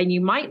 and you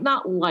might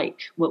not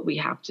like what we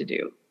have to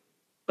do,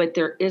 but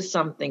there is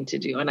something to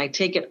do. And I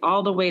take it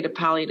all the way to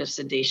palliative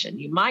sedation.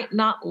 You might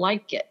not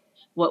like it,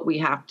 what we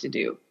have to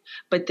do,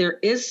 but there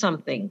is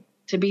something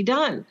to be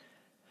done.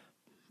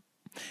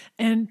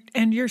 And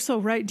you're so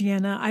right,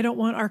 Deanna. I don't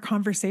want our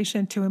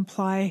conversation to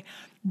imply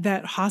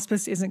that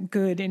hospice isn't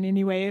good in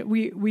any way.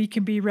 We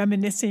can be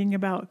reminiscing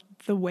about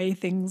the way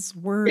things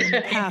were in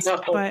the past,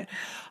 but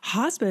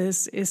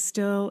hospice is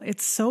still,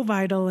 it's so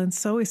vital and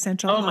so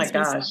essential. Oh my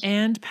hospice gosh.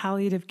 and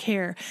palliative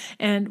care.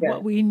 And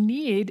what we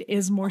need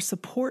is more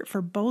support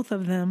for both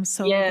of them,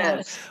 so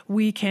that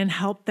we can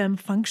help them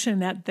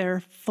function at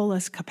their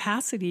fullest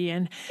capacity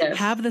and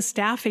have the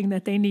staffing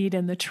that they need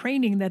and the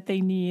training that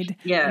they need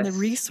and the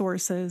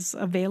resources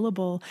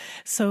available.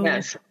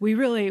 So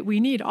we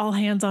need all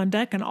hands on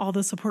deck and all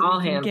the support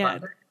we can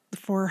get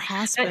for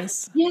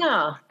hospice.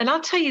 And I'll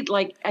tell you,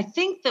 like, I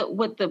think that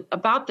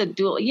about the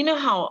doula, you know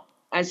how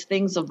as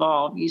things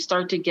evolve, you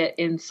start to get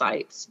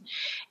insights.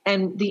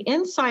 And the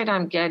insight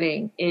I'm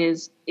getting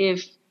is,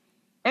 if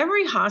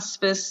every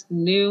hospice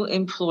new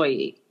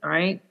employee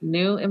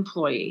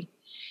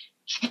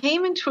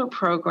came into a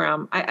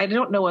program, I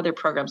don't know other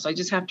programs, so I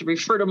just have to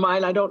refer to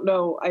mine. I don't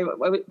know.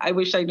 I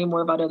wish I knew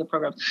more about other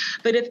programs.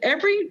 But if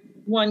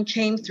everyone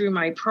came through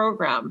my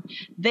program,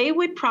 they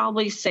would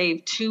probably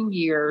save 2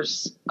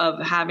 years of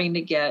having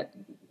to get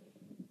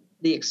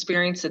the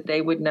experience that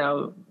they would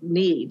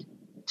need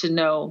to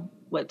know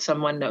what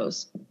someone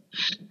knows,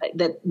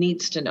 that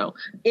needs to know.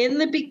 In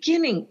the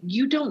beginning,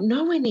 you don't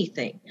know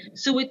anything.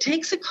 So it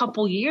takes a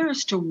couple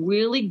years to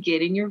really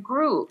get in your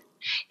groove.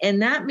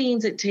 And that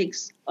means it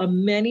takes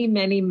many,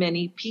 many,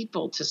 many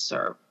people to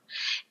serve.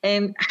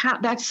 And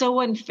that's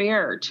so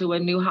unfair to a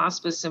new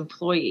hospice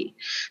employee.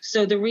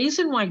 So the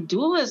reason why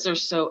doulas are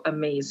so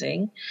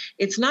amazing,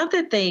 it's not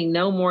that they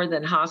know more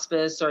than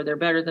hospice or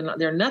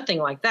they're nothing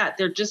like that.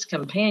 They're just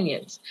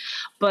companions.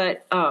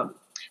 But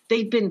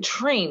they've been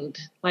trained,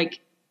 like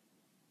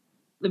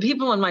the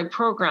people in my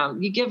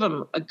program, you give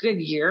them a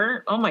good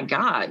year, oh my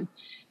God,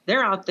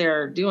 they're out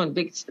there doing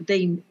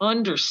they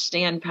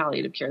understand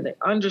palliative care. They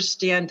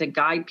understand to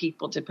guide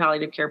people to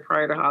palliative care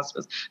prior to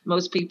hospice.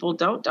 Most people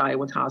don't die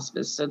with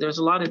hospice. So there's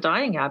a lot of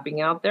dying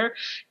happening out there,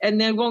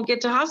 and they won't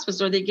get to hospice,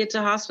 or they get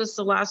to hospice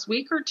the last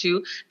week or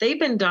two. They've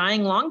been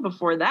dying long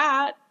before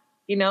that.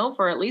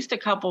 For at least a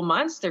couple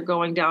months, they're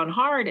going down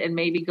hard and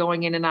maybe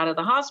going in and out of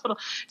the hospital.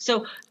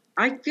 So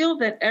I feel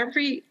that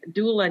every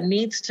doula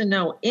needs to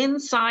know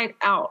inside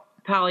out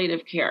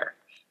palliative care.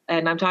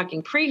 And I'm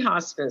talking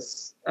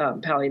pre-hospice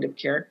palliative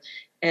care.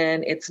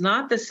 And it's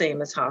not the same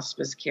as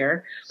hospice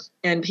care.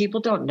 And people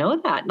don't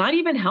know that, not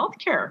even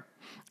healthcare.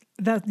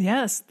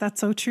 Yes, that's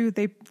so true.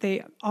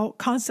 They all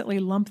constantly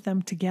lump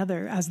them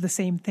together as the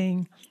same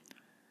thing.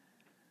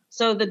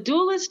 So the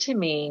doulas, to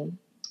me,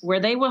 where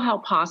they will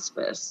help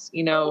hospice,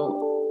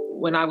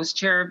 when I was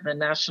chair of the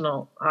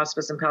National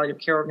Hospice and Palliative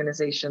Care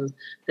Organization,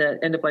 the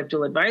End of Life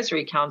Doula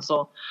Advisory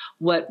Council,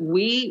 what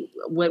we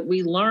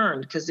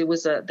learned, because it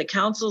was the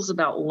council's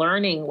about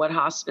learning what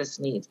hospice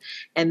needs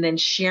and then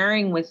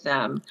sharing with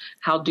them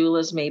how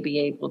doulas may be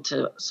able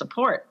to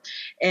support.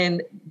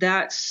 And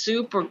that's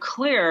super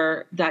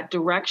clear, that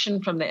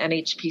direction from the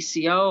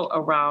NHPCO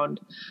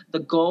around the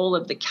goal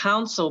of the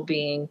council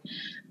being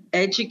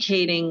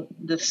educating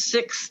the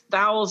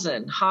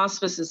 6,000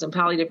 hospices and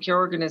palliative care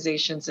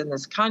organizations in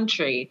this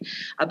country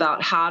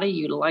about how to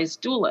utilize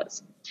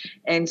doulas.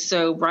 And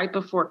so right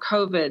before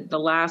COVID, the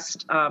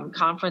last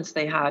conference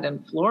they had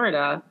in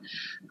Florida,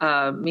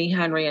 me,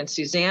 Henry, and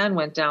Suzanne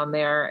went down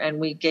there, and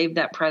we gave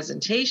that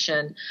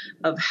presentation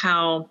of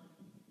how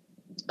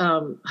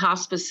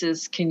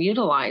hospices can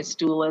utilize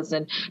doulas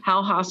and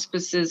how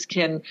hospices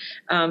can,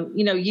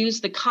 use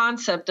the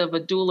concept of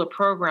a doula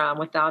program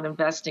without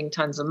investing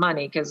tons of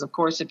money. Because, of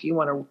course, if you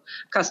want a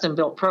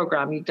custom-built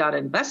program, you've got to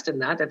invest in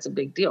that. That's a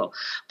big deal.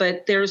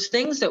 But there's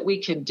things that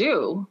you can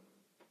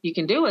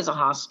do as a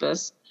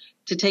hospice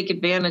to take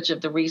advantage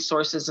of the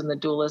resources and the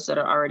doulas that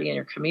are already in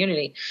your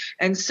community.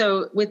 And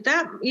so with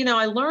that,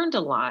 I learned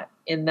a lot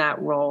in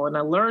that role, and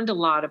I learned a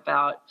lot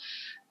about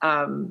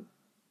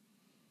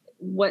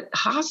what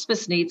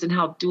hospice needs and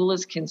how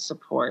doulas can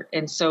support.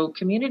 And so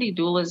community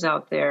doulas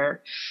out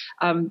there,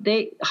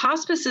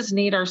 hospices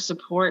need our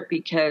support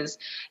because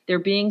they're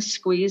being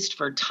squeezed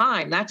for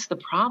time. That's the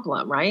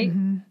problem, right?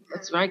 Mm-hmm.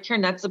 That's right,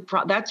 Karen.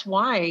 That's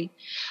why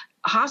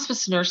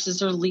hospice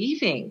nurses are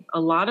leaving a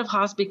lot of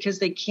hospice, because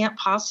they can't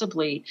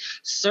possibly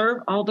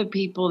serve all the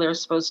people they're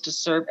supposed to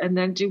serve and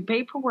then do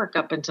paperwork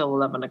up until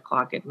 11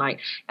 o'clock at night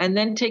and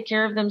then take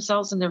care of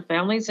themselves and their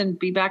families and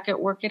be back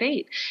at work at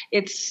 8.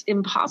 It's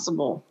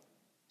impossible.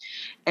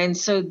 And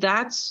so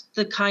that's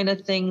the kind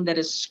of thing that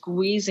is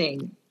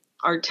squeezing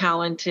our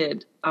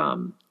talented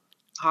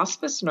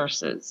hospice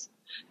nurses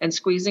and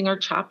squeezing our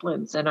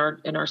chaplains and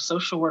our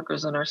social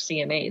workers and our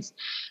CNAs.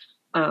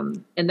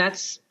 And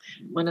that's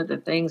one of the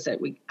things that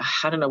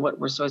I don't know what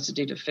we're supposed to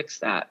do to fix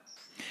that.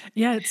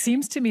 Yeah, it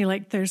seems to me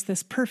like there's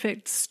this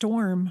perfect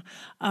storm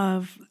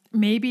of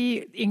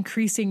maybe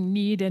increasing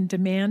need and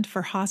demand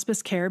for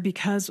hospice care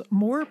because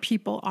more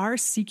people are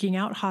seeking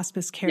out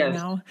hospice care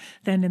now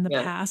than in the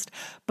past.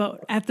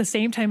 But at the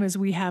same time as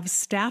we have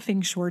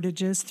staffing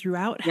shortages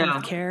throughout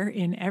healthcare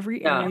in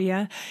every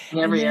area. In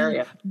every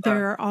area.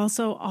 There are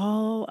also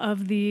all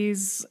of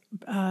these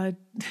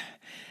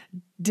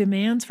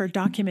demands for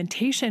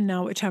documentation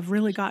now, which have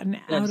really gotten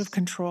out of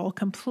control,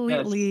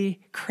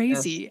 completely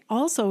crazy.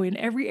 Also in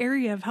every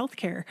area of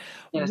healthcare,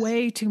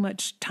 way too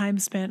much time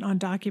spent on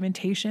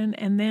documentation.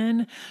 And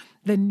then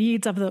the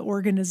needs of the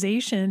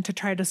organization to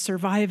try to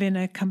survive in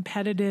a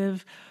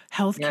competitive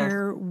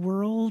healthcare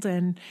world.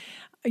 And,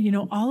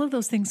 all of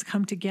those things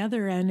come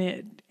together and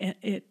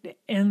it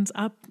ends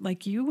up,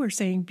 like you were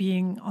saying,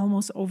 being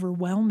almost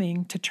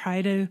overwhelming to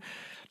try to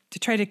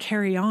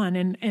carry on.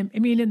 And I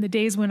mean, in the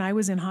days when I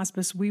was in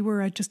hospice, we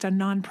were just a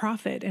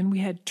nonprofit and we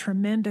had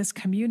tremendous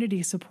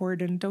community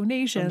support and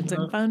donations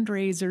and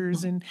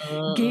fundraisers and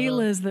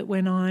galas that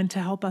went on to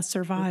help us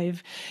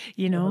survive,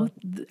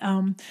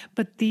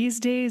 but these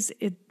days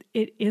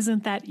it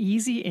isn't that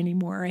easy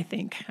anymore, I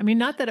think. I mean,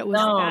 not that it was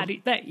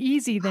that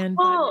easy then.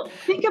 Well,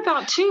 think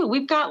about too,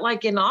 we've got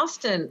like in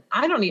Austin,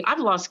 I've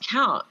lost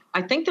count.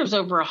 I think there's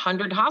over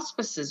 100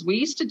 hospices. We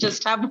used to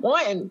just have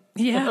one.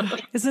 Yeah.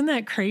 Isn't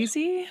that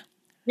crazy?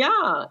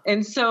 Yeah.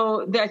 And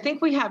so I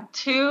think we have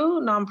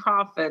 2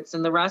 nonprofits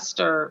and the rest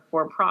are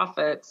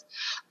for-profits.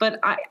 But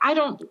I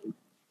don't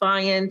buy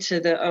into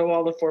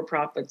all the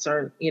for-profits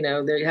are,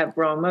 they have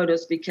wrong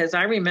motives, because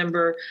I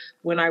remember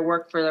when I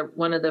worked for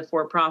one of the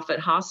for-profit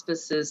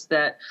hospices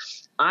that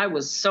I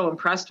was so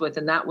impressed with,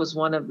 and that was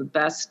one of the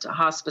best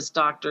hospice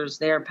doctors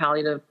there,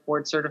 palliative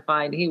board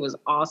certified. He was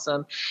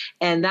awesome.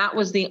 And that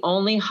was the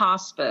only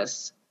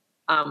hospice.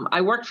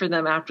 I worked for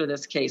them after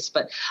this case,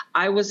 but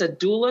I was a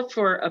doula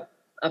for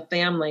a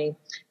family.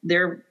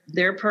 Their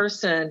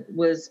person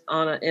was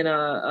in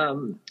a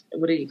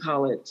what do you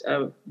call it?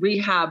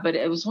 Rehab, but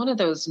it was one of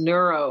those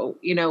neuro,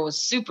 it was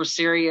super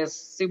serious,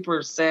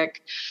 super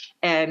sick.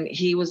 And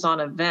he was on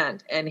a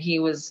vent and he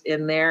was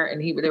in there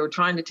and they were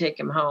trying to take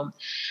him home.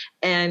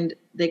 And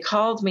they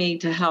called me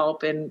to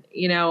help. And,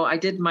 I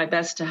did my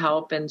best to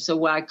help. And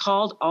so I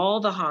called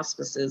all the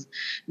hospices.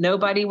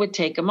 Nobody would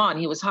take him on.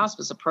 He was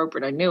hospice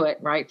appropriate. I knew it,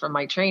 right, from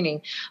my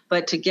training.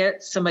 But to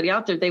get somebody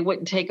out there, they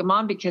wouldn't take him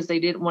on because they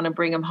didn't want to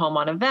bring him home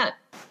on a vent.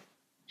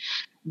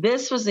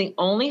 This was the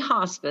only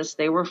hospice.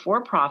 They were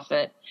for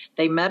profit.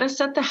 They met us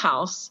at the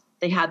house.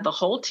 They had the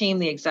whole team,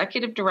 the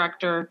executive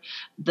director,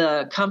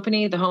 the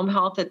company, the home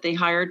health that they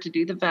hired to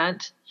do the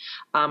vent.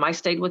 I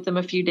stayed with them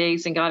a few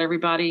days and got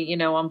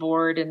everybody, on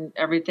board and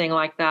everything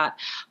like that.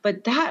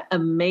 But that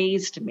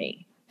amazed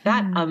me.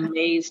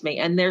 Amazed me.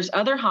 And there's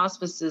other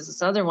hospices.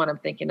 This other one I'm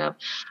thinking of,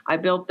 I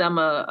built them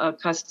a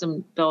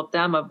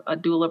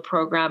doula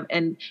program,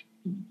 and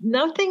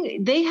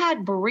nothing. They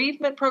had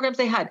bereavement programs.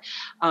 They had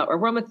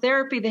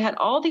aromatherapy. They had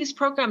all these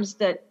programs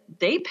that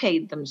they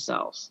paid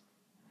themselves.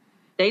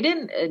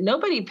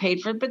 Nobody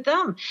paid for it but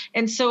them.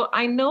 And so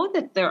I know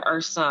that there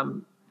are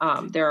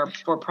there are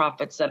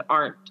for-profits that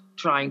aren't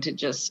trying to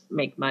just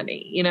make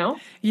money,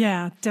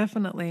 Yeah,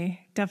 definitely.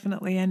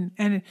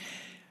 And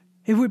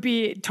it would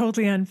be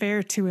totally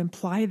unfair to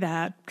imply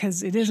that,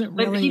 because it isn't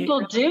really. But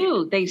people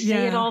do. They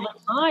say it all the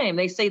time.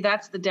 They say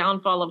that's the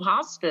downfall of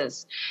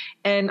hospice.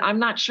 And I'm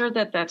not sure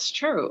that that's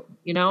true,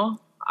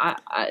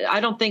 I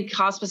don't think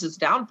hospice is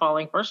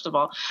downfalling, first of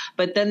all,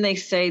 but then they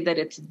say that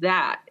it's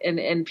that,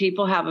 and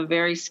people have a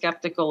very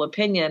skeptical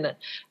opinion,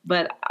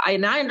 but I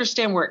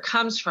understand where it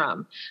comes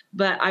from,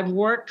 but I've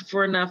worked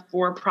for enough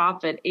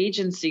for-profit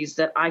agencies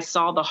that I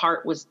saw the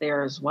heart was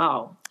there as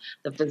well.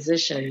 The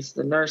physicians,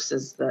 the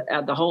nurses,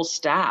 the whole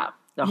staff,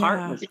 the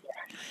heart was there.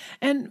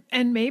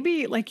 And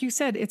maybe, like you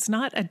said, it's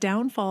not a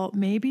downfall.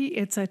 Maybe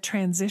it's a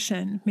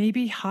transition.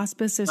 Maybe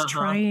hospice is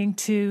trying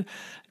to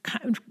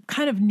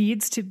kind of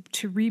needs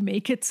to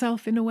remake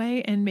itself in a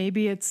way. And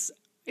maybe it's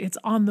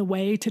on the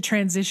way to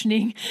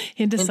transitioning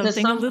into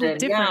something a little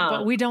different,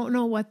 but we don't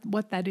know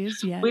what that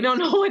is yet. We don't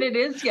know what it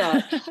is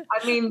yet.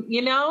 I mean,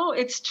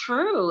 it's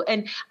true.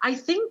 And I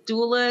think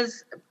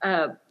doulas,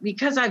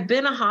 because I've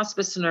been a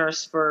hospice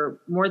nurse for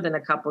more than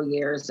a couple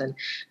years,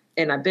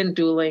 and I've been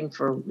douling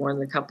for more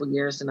than a couple of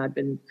years, and I've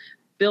been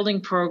building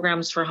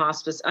programs for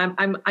hospice.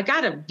 I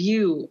got a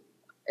view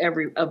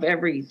of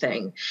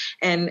everything,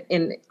 and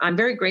I'm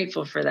very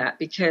grateful for that,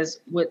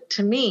 because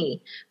to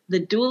me, the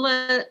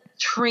doula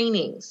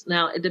trainings,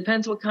 now it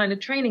depends what kind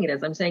of training it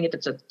is. I'm saying if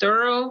it's a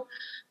thorough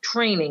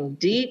training,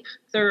 deep,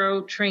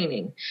 thorough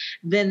training,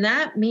 then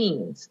that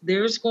means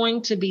there's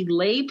going to be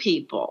lay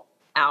people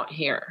out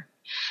here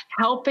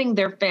helping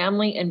their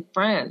family and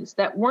friends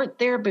that weren't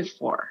there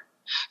before.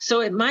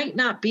 So it might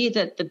not be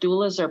that the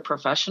doulas are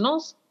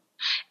professionals,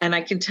 And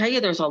I can tell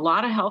you there's a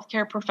lot of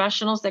healthcare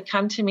professionals that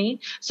come to me.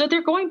 So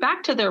they're going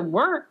back to their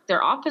work,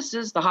 their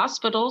offices, the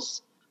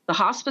hospitals, the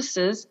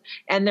hospices,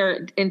 and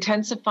they're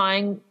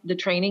intensifying the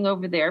training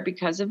over there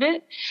because of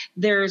it.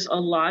 There's a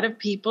lot of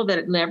people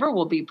that never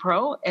will be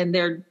pro, and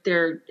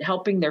they're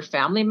helping their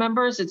family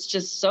members. It's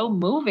just so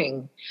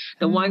moving.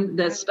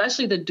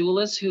 Especially the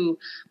doulas who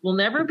will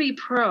never be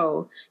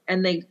pro,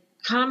 and they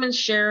come and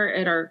share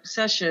at our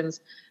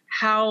sessions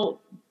how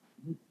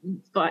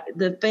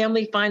the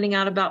family finding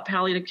out about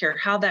palliative care,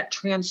 how that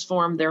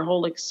transformed their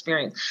whole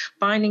experience,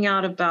 finding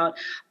out about,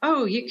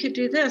 oh, you could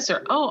do this,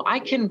 or, oh, I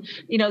can,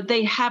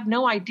 they have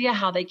no idea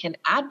how they can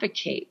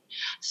advocate.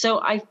 So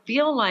I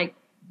feel like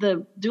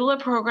the doula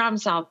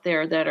programs out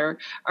there that are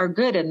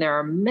good, and there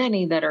are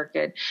many that are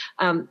good,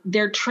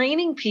 they're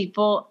training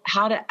people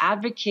how to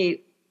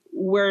advocate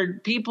where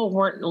people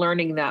weren't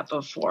learning that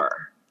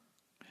before.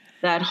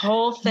 That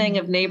whole thing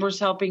of neighbors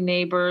helping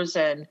neighbors,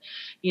 and,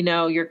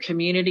 your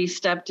community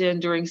stepped in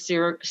during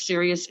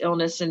serious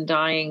illness and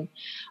dying,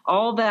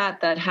 all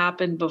that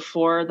happened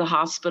before the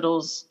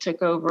hospitals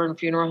took over and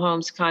funeral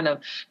homes kind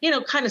of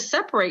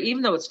separate.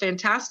 Even though it's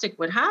fantastic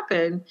what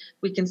happened,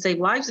 we can save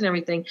lives and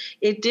everything,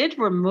 it did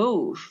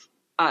remove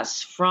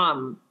us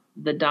from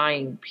the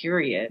dying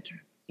period,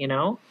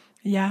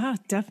 Yeah,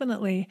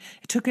 definitely.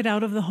 It took it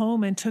out of the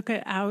home and took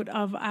it out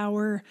of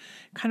our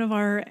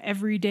our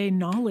everyday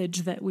knowledge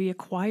that we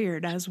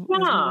acquired as we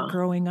were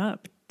growing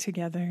up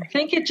together. I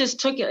think it just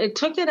took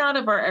it out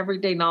of our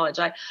everyday knowledge.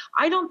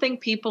 I don't think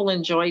people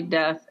enjoyed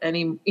death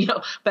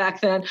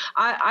back then.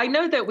 I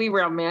know that we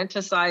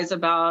romanticize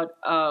about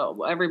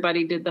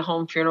everybody did the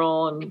home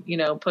funeral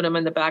and put them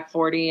in the back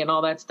 40 and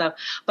all that stuff.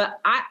 But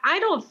I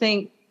don't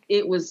think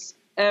it was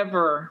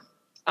ever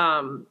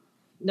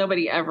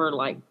nobody ever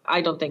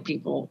I don't think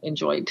people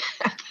enjoyed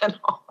death at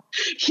all,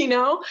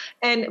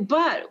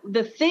 but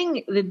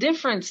the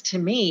difference to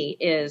me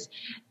is,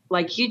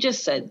 like you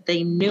just said,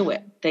 they knew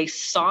it, they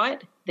saw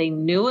it, they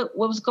knew what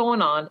was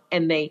going on,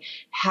 and they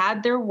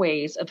had their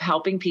ways of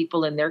helping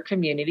people in their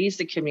communities.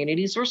 The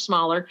communities were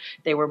smaller,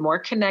 they were more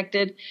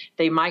connected.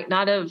 They might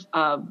not have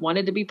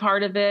wanted to be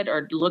part of it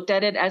or looked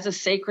at it as a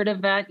sacred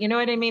event. You know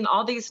what I mean?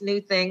 All these new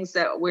things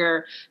that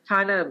we're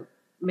kind of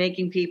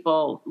making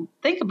people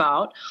think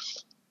about.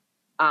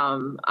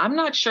 I'm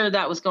not sure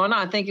that was going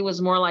on. I think it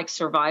was more like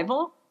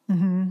survival.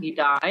 Mm-hmm. You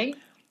die.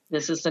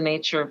 This is the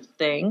nature of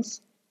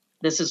things.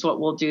 This is what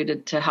we'll do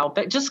to help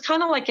it. Just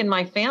kind of like in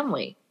my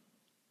family.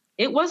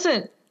 It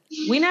wasn't,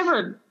 we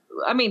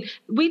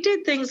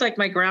did things like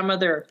my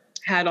grandmother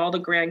had all the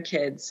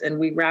grandkids, and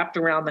we wrapped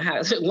around the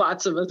house,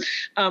 lots of us,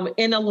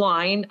 in a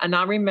line. And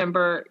I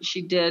remember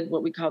she did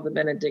what we call the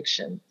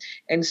benediction.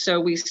 And so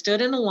we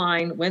stood in a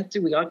line,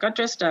 we all got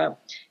dressed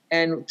up,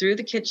 and through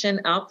the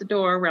kitchen, out the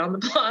door, around the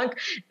block.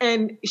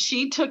 And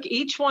she took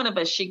each one of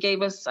us. She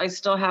gave us, I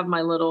still have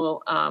my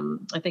little,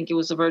 I think it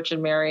was a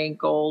Virgin Mary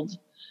gold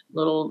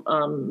little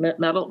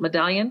metal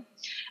medallion.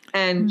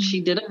 And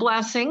she did a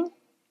blessing,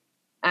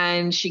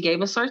 and she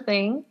gave us our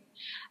thing.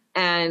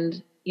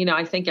 And,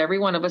 I think every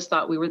one of us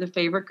thought we were the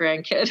favorite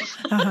grandkid.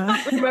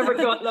 I remember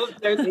going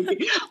up there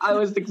thinking I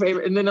was the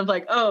favorite. And then I'm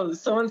like, oh,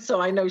 so-and-so,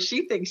 I know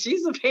she thinks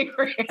she's the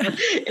favorite.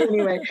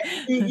 Anyway,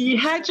 you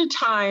had your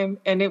time,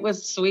 and it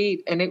was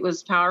sweet, and it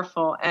was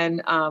powerful.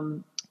 And,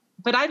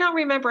 but I don't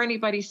remember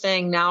anybody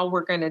saying, now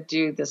we're going to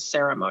do this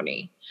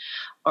ceremony,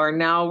 or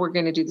now we're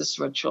going to do this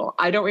ritual.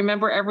 I don't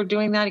remember ever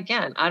doing that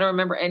again. I don't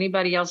remember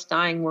anybody else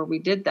dying where we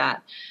did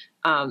that.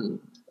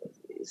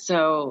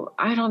 So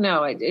I don't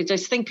know. I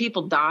just think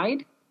people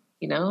died,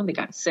 they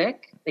got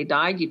sick, they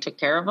died. You took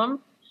care of them.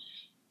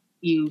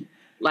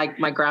 Like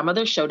my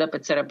grandmother showed up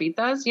at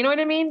Serapitas. You know what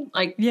I mean?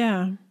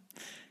 Yeah.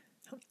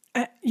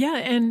 Yeah.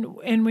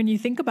 And when you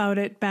think about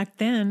it, back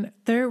then,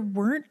 there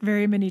weren't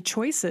very many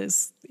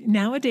choices.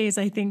 Nowadays,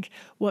 I think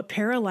what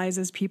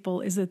paralyzes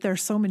people is that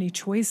there's so many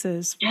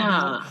choices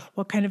about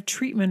what kind of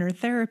treatment or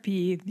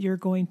therapy you're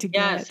going to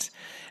get,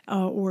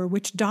 or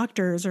which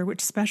doctors or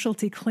which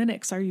specialty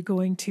clinics are you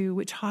going to,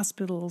 which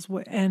hospitals,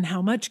 and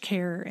how much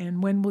care,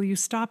 and when will you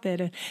stop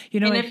it? And,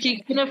 and if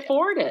you can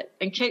afford it,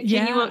 and can you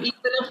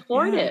even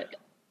afford it?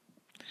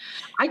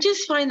 I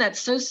just find that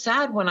so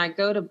sad when I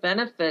go to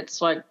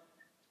benefits, like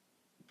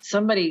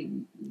somebody,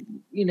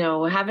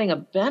 having a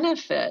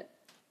benefit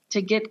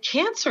to get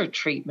cancer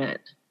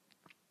treatment.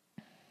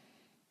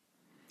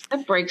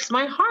 That breaks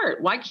my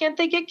heart. Why can't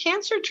they get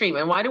cancer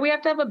treatment? Why do we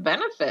have to have a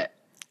benefit?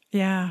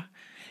 Yeah.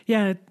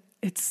 Yeah.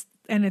 It's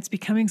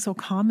becoming so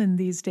common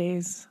these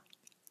days.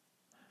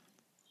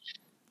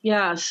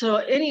 Yeah. So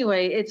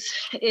anyway,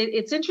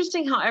 it's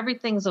interesting how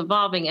everything's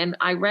evolving. And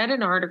I read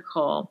an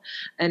article,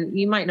 and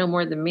you might know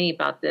more than me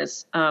about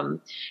this,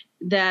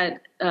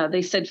 that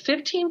they said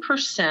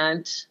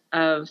 15%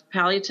 of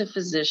palliative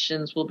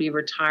physicians will be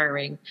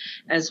retiring,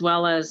 as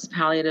well as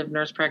palliative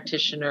nurse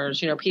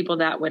practitioners, people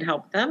that would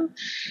help them.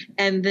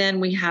 And then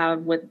we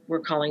have what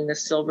we're calling the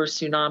silver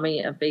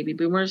tsunami of baby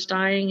boomers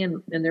dying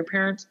and their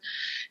parents.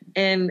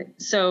 And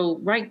so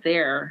right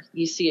there,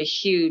 you see a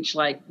huge,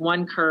 like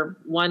one curve,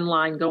 one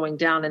line going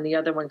down and the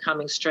other one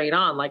coming straight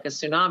on like a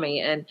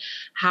tsunami. And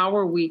how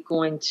are we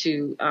going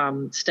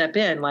to step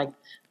in? Like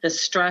the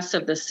stress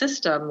of the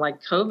system,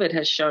 like COVID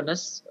has shown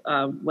us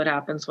what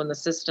happens when the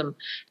system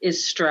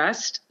is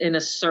stressed in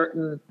a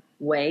certain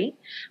way.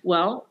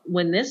 Well,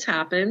 when this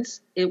happens,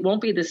 it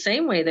won't be the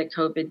same way that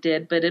COVID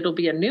did, but it'll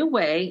be a new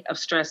way of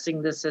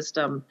stressing the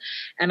system.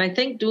 And I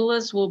think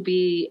doulas will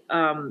be,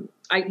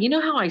 you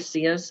know how I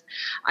see us?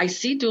 I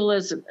see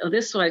doulas,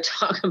 this is what I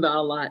talk about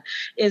a lot,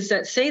 is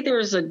that say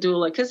there's a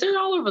doula, because they're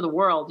all over the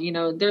world,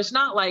 there's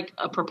not like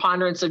a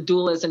preponderance of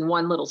doulas in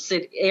one little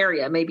city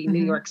area, maybe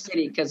New York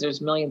City, because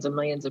there's millions and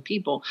millions of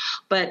people.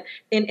 But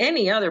in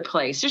any other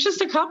place, there's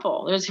just a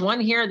couple. There's one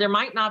here. There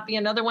might not be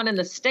another one in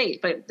the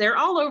state, but they're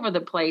all over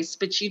the place,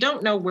 but you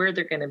don't know where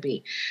they're going to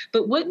be.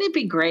 But wouldn't it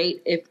be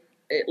great if,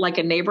 like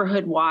a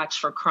neighborhood watch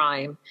for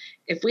crime,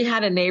 if we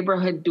had a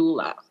neighborhood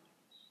doula?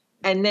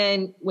 And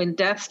then when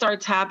death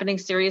starts happening,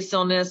 serious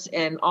illness,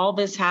 and all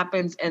this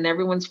happens and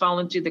everyone's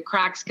falling through the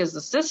cracks because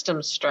the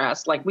system's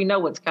stressed, like we know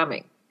what's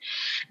coming,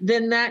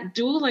 then that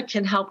doula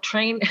can help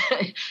train,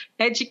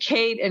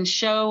 educate, and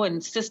show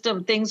and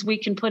system things we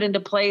can put into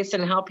place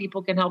and how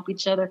people can help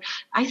each other.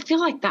 I feel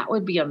like that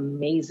would be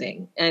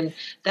amazing. And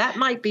that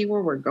might be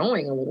where we're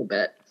going a little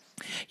bit.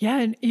 Yeah.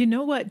 And you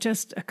know what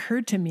just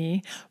occurred to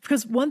me?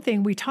 Because one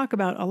thing we talk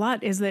about a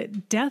lot is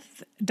that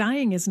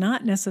dying is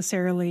not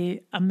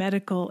necessarily a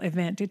medical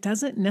event. It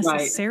doesn't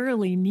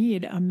necessarily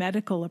need a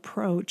medical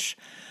approach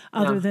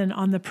other than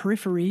on the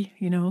periphery,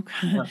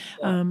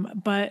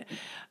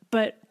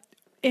 but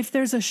if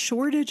there's a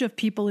shortage of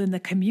people in the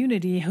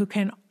community who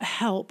can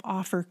help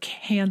offer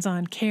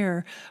hands-on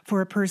care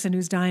for a person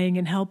who's dying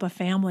and help a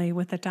family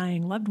with a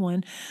dying loved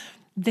one,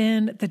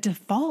 then the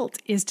default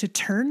is to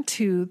turn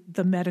to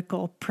the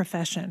medical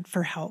profession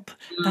for help.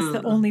 That's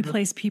the only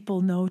place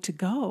people know to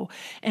go.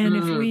 And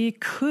if we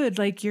could,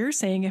 like you're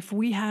saying, if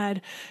we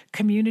had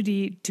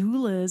community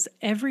doulas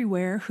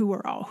everywhere who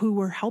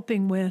were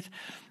helping with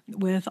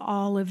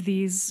all of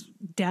these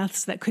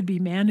deaths that could be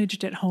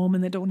managed at home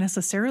and that don't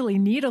necessarily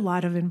need a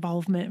lot of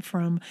involvement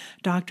from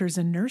doctors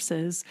and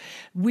nurses,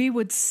 we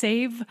would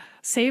save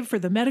for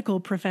the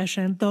medical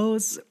profession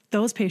those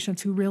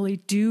patients who really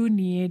do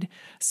need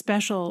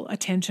special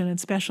attention and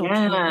special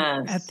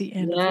care at the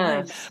end of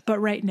life. But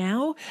right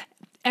now,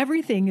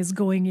 everything is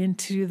going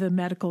into the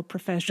medical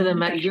profession.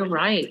 You're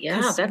right.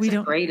 Yeah, that's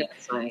a great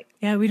insight.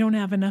 Yeah, we don't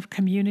have enough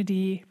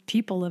community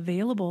people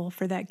available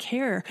for that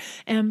care.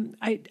 And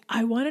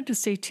I wanted to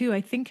say, too,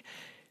 I think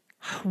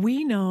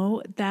we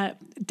know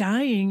that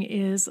dying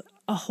is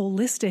a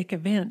holistic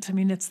event. I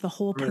mean, it's the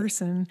whole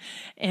person,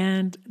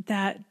 and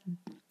that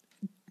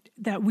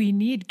we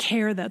need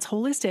care that's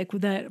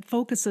holistic, that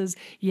focuses,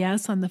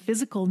 yes, on the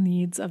physical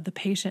needs of the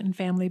patient and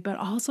family, but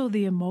also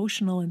the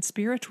emotional and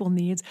spiritual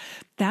needs.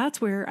 That's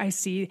where I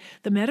see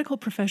the medical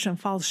profession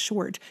falls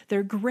short.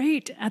 They're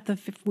great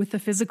with the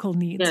physical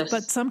needs,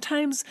 but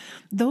sometimes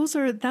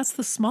that's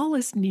the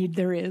smallest need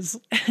there is.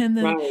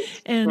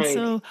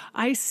 So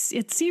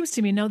it seems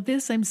to me, now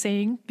this I'm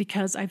saying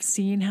because I've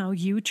seen how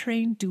you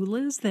train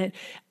doulas, that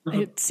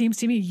it seems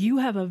to me you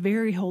have a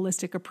very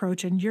holistic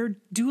approach, and your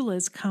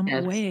doulas come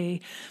away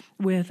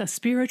with a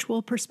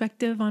spiritual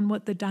perspective on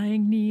what the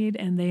dying need,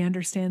 and they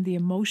understand the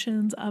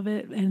emotions of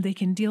it, and they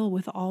can deal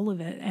with all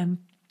of it.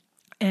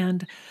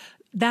 And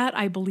that,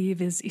 I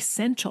believe, is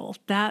essential,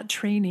 that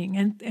training.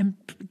 And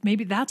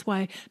maybe that's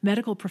why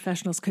medical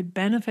professionals could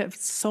benefit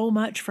so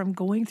much from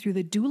going through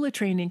the doula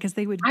training, because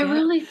they would I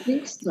really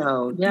think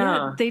so.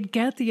 Yeah. They'd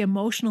get the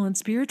emotional and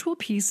spiritual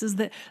pieces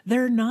that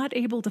they're not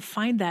able to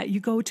find. That you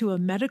go to a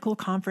medical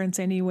conference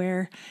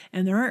anywhere,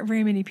 and there aren't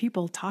very many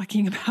people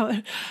talking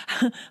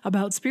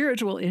about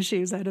spiritual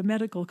issues at a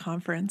medical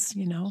conference,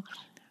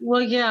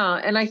 Well, yeah.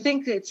 And I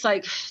think it's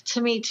like,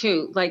 to me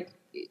too, like,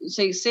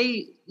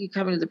 say you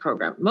come into the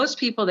program. Most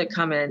people that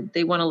come in,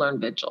 they want to learn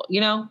vigil.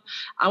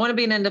 I want to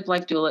be an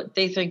end-of-life doula.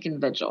 They think in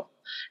vigil,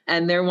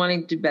 and they're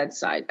wanting to do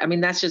bedside. I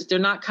mean, that's just, they're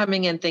not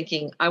coming in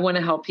thinking, I want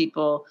to help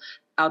people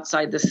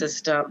outside the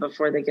system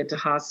before they get to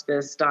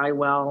hospice, die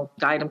well,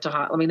 guide them to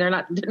hospice. I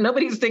mean,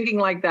 nobody's thinking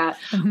like that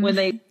when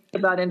they think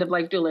about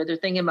end-of-life doula. They're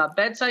thinking about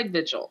bedside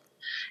vigil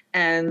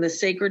and the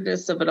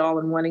sacredness of it all,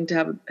 and wanting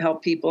to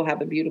help people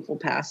have a beautiful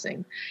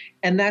passing.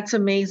 And that's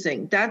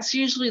amazing. That's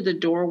usually the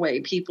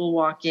doorway people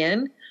walk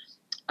in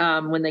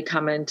when they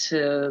come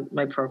into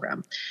my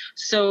program.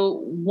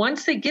 So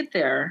once they get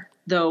there,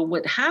 though,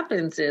 what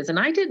happens is, and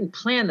I didn't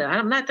plan that,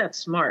 I'm not that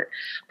smart,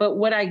 but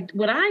what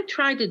I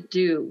tried to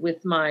do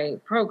with my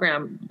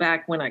program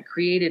back when I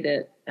created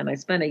it, and I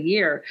spent a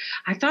year,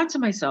 I thought to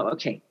myself,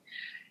 okay,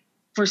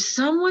 for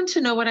someone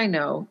to know what I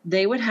know,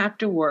 they would have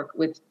to work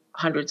with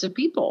hundreds of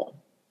people,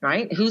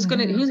 right? Who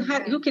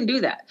can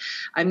do that?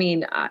 I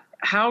mean,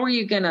 how are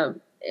you going to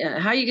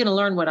how are you going to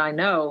learn what I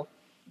know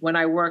when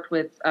I worked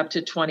with up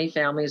to 20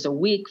 families a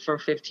week for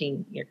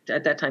 15 years,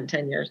 at that time,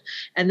 10 years.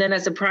 And then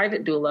as a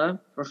private doula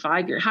for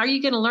 5 years, how are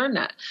you going to learn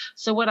that?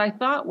 So what I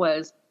thought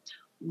was,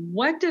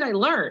 what did I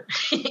learn?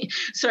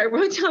 So I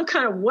wrote down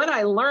kind of what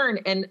I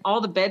learned and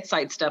all the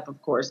bedside stuff,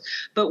 of course,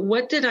 but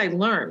what did I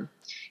learn?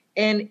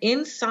 And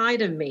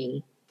inside of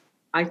me,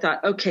 I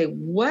thought, okay,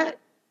 what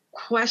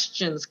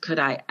questions could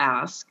I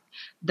ask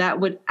that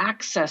would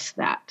access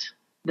that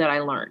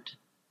I learned?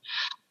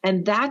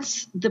 And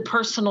that's the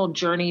personal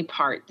journey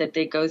part that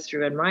they go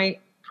through in my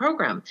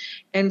program.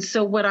 And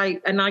so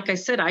like I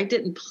said, I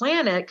didn't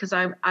plan it because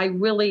I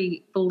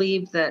really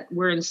believe that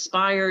we're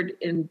inspired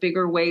in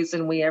bigger ways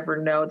than we ever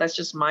know. That's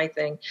just my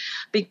thing.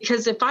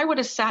 Because if I would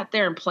have sat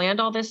there and planned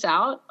all this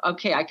out,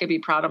 okay, I could be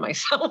proud of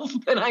myself,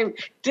 but I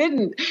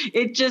didn't.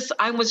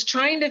 I was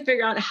trying to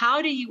figure out,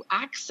 how do you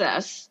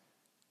access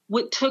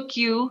what took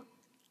you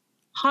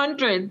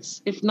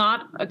hundreds, if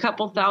not a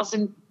couple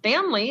thousand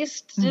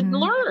families to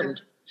learn?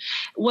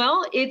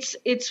 Well, it's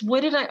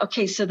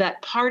okay, so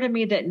that part of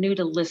me that knew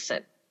to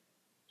listen,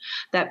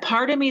 that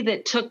part of me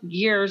that took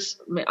years,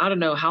 I don't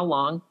know how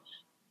long,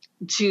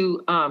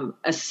 to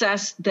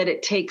assess that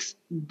it takes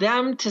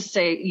them to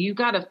say, you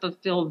got to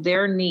fulfill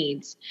their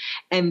needs,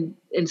 and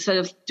instead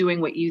of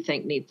doing what you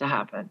think needs to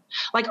happen,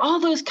 like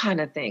all those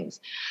kind of things.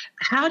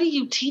 How do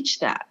you teach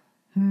that?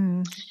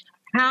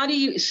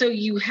 So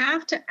you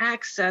have to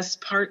access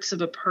parts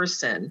of a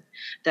person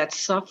that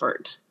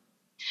suffered.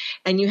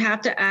 And you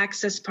have to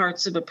access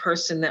parts of a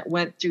person that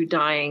went through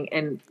dying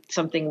and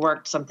something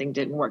worked, something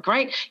didn't work,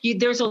 right?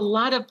 There's a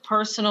lot of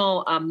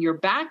personal, your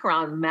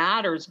background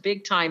matters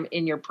big time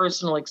in your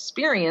personal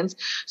experience,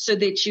 so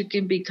that you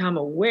can become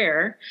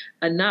aware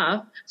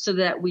enough so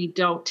that we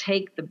don't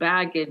take the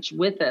baggage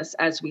with us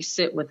as we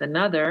sit with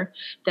another,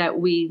 that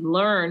we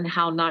learn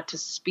how not to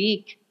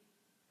speak,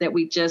 that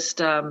we just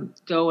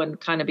go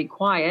and kind of be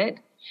quiet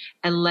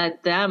and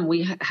let them.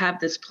 We have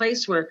this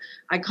place where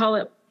I call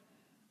it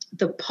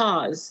the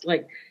pause.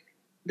 Like,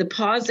 the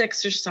pause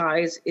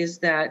exercise is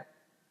that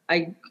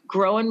I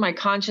grow in my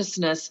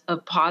consciousness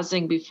of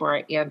pausing before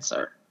I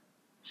answer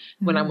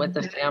when I'm with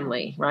the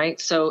family, right?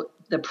 So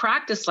the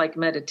practice, like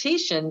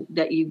meditation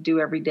that you do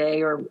every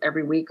day or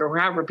every week or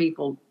however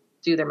people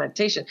do their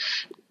meditation,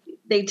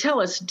 they tell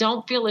us,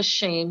 don't feel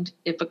ashamed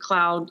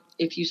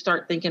if you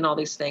start thinking all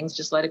these things,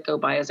 just let it go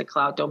by as a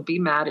cloud. Don't be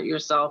mad at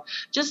yourself.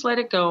 Just let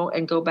it go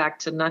and go back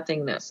to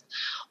nothingness.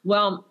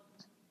 Well,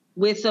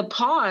 with a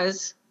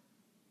pause,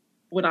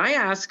 what I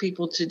ask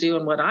people to do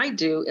and what I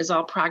do is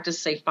I'll practice,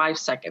 say, 5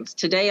 seconds.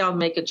 Today I'll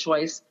make a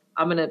choice.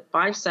 I'm going to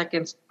 5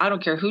 seconds. I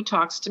don't care who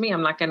talks to me.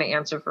 I'm not going to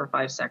answer for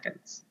 5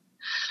 seconds.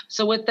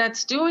 So what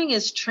that's doing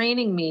is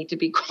training me to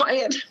be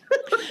quiet,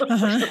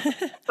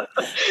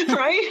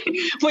 right?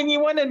 When you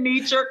want to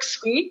knee-jerk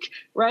speak,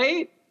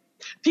 right?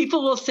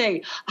 People will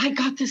say, I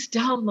got this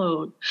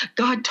download.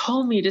 God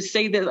told me to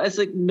say this. I was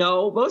like,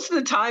 no, most of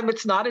the time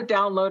it's not a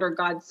download or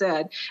God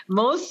said.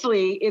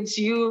 Mostly it's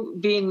you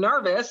being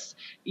nervous.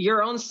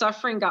 Your own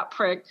suffering got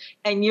pricked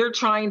and you're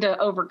trying to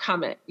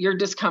overcome it, your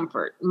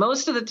discomfort.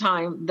 Most of the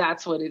time,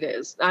 that's what it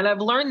is. And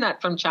I've learned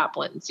that from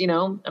chaplains,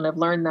 and I've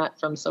learned that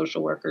from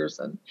social workers.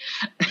 And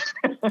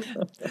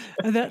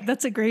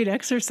that's a great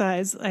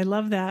exercise. I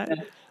love that.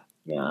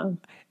 Yeah.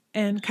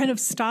 And kind of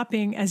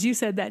stopping, as you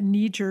said, that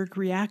knee-jerk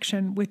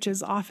reaction, which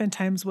is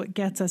oftentimes what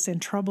gets us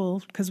in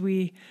trouble, because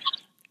we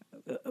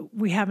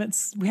haven't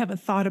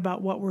thought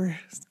about what we're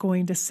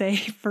going to say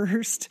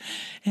first.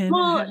 And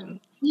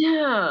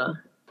yeah,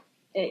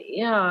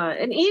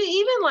 and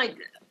even like,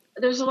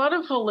 there's a lot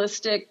of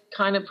holistic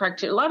kind of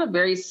practice, a lot of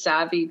very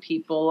savvy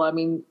people. I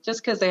mean,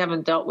 just because they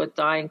haven't dealt with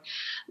dying,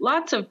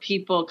 lots of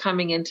people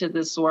coming into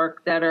this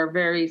work that are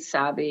very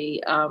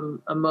savvy,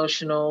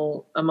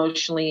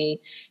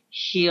 emotionally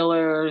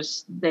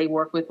healers. They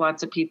work with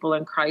lots of people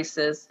in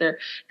crisis.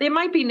 They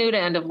might be new to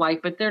end of life,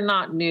 but they're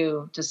not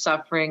new to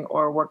suffering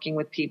or working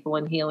with people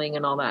and healing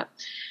and all that.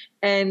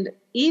 And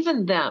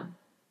even them,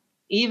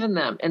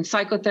 and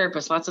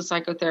psychotherapists, lots of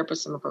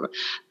psychotherapists in the program,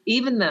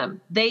 even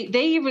them, they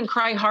even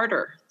cry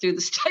harder through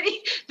the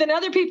study than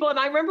other people. And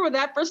I remember when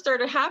that first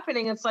started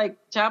happening, it's like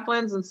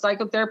chaplains and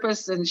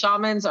psychotherapists and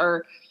shamans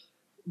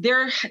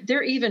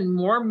they're even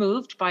more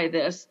moved by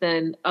this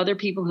than other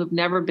people who've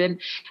never been.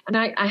 And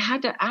I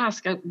had to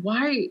ask,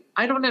 why?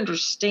 I don't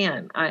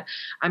understand.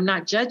 I'm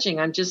not judging.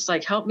 I'm just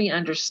like, help me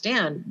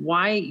understand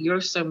why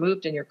you're so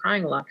moved and you're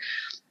crying a lot.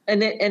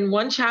 And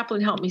one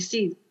chaplain helped me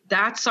see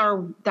that's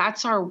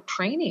our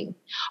training.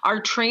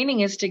 Our training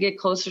is to get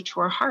closer to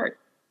our heart.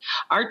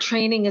 Our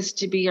training is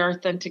to be our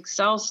authentic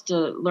selves, to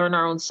learn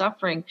our own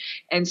suffering,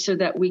 and so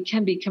that we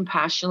can be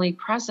compassionately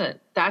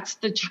present. That's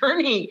the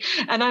journey.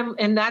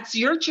 And that's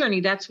your journey.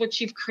 That's what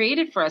you've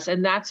created for us.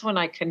 And that's when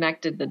I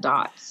connected the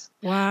dots.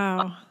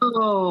 Wow.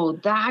 Oh,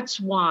 that's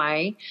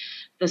why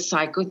the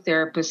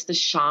psychotherapists, the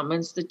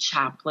shamans, the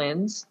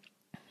chaplains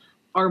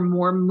are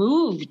more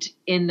moved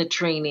in the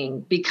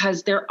training,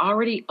 because they're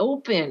already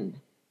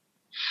open.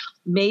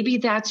 maybe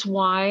that's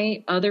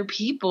why other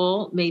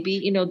people,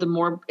 maybe, the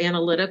more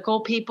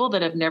analytical people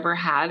that have never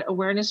had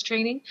awareness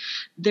training,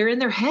 they're in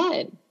their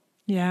head.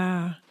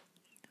 Yeah.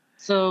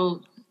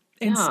 So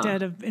yeah.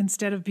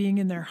 Instead of being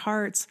in their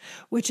hearts,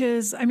 which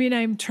is, I mean,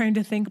 I'm trying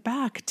to think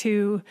back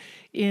to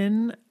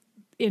in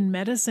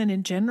medicine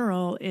in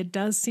general, it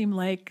does seem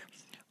like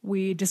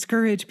we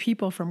discourage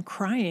people from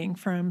crying,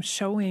 from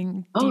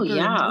showing Oh deeper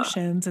yeah.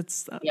 emotions.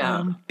 It's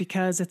Yeah.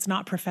 because it's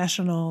not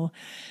professional.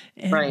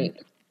 Right.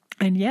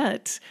 And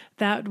yet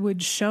that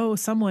would show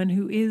someone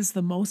who is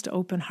the most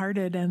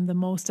open-hearted and the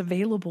most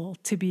available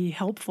to be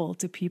helpful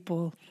to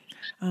people.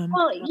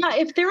 Well, yeah,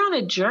 if they're on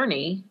a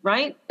journey,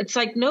 right? It's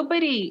like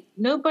nobody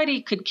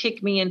could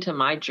kick me into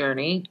my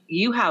journey.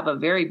 You have a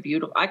very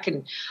beautiful,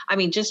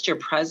 just your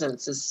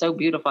presence is so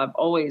beautiful. I've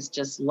always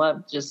just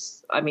loved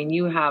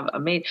you have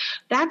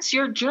that's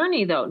your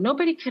journey though.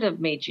 Nobody could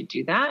have made you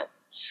do that.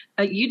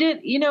 You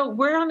did,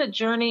 we're on a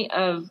journey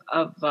of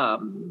I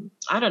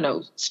don't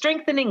know,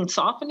 strengthening and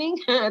softening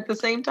at the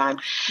same time.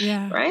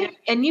 Yeah. Right.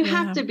 And you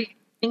have to be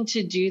willing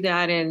to do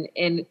that. And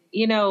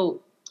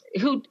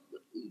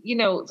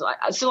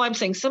so I'm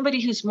saying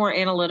somebody who's more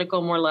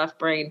analytical, more left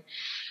brain,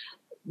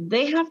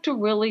 they have to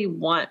really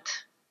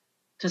want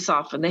to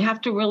soften. They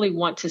have to really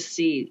want to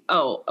see,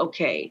 oh,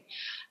 okay,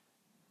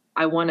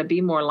 I want to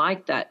be more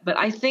like that. But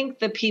I think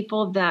the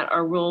people that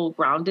are real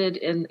grounded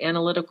in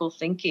analytical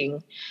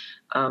thinking,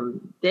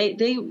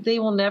 they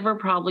will never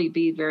probably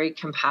be very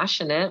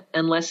compassionate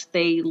unless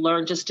they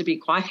learn just to be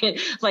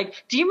quiet.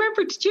 Like, did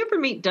you ever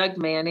meet Doug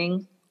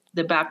Manning,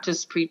 the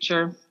Baptist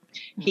preacher?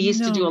 He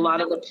used to do a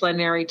lot of the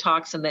plenary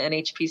talks in the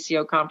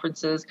NHPCO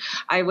conferences.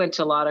 I went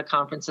to a lot of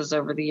conferences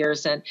over the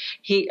years, and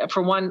he,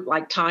 for one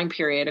time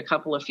period,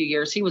 a few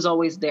years, he was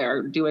always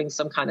there doing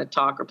some kind of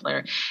talk or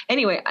plenary.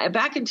 Anyway,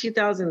 back in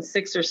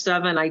 2006 or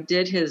 7, I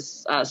did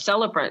his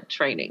celebrant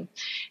training,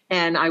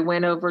 and I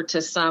went over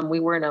to we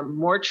were in a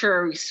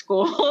mortuary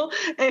school,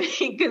 and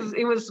because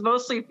it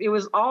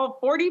was all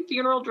 40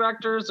 funeral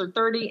directors or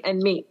 30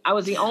 and me. I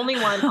was the only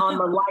one on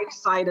the life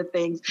side of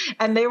things,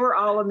 and they were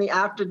all on the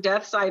after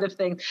death side of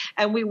things.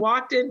 And we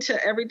walked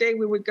into, every day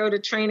we would go to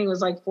training, it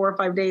was like 4 or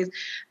 5 days.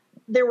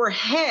 There were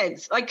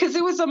heads, because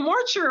it was a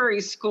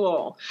mortuary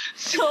school.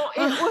 So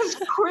it was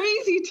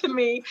crazy to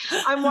me.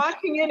 I'm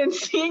walking in and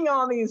seeing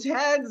all these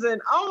heads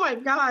and, oh my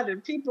God,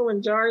 and people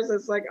in jars.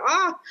 It's like,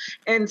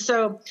 And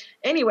so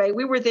anyway,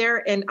 we were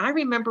there, and I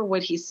remember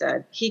what he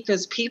said.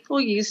 Because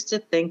people used to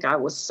think I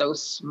was so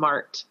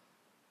smart.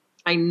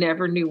 I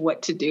never knew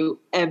what to do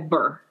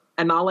ever.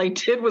 And all I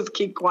did was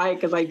keep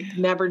quiet because I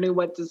never knew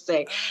what to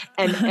say.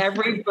 And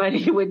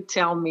everybody would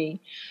tell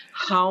me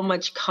how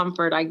much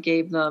comfort I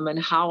gave them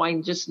and how I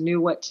just knew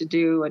what to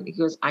do. And he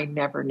goes, I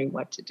never knew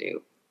what to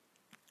do.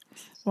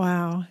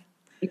 Wow.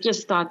 I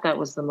just thought that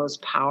was the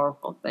most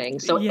powerful thing.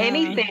 So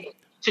anything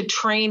to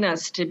train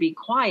us to be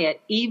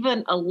quiet,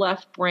 even a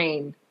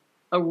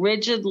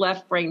rigid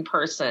left brain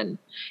person,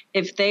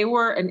 if they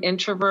were an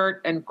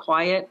introvert and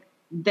quiet,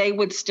 they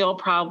would still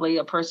probably,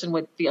 a person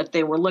would feel, if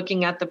they were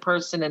looking at the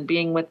person and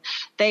being with,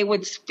 they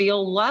would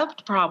feel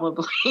loved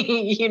probably,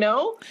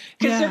 because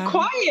they're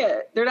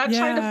quiet. They're not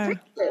trying to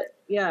fix it.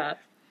 Yeah.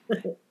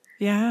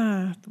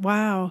 Yeah.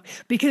 Wow.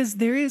 Because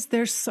there's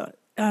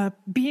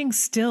being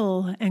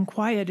still and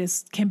quiet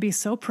can be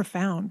so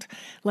profound.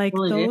 Like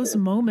those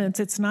moments,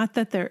 it's not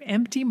that they're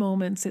empty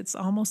moments. It's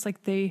almost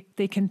like they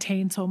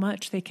contain so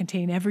much. They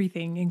contain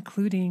everything,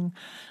 including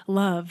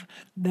love,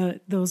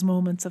 those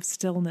moments of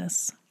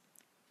stillness.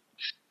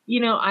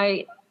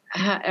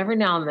 Every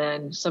now and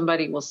then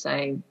somebody will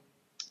say,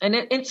 and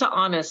it's an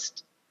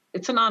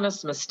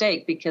honest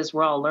mistake because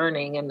we're all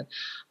learning and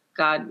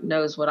God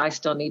knows what I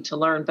still need to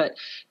learn. But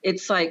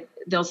it's like,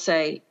 they'll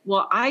say,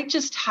 well, I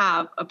just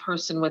have a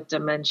person with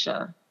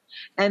dementia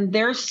and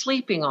they're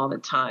sleeping all the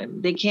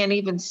time. They can't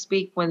even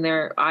speak when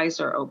their eyes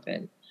are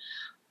open.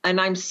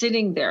 And I'm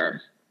sitting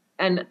there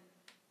and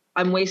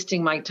I'm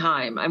wasting my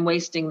time. I'm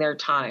wasting their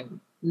time.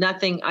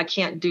 Nothing, I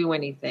can't do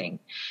anything.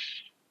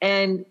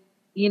 And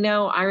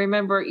I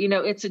remember,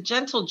 it's a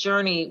gentle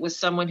journey with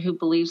someone who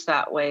believes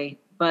that way,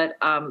 but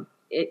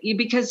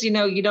because,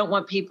 you don't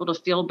want people to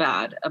feel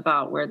bad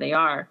about where they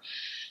are.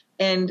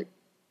 And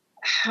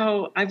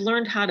how I've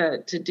learned how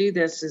to do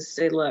this is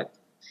say, look,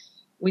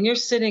 when you're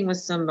sitting with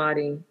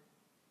somebody,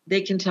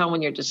 they can tell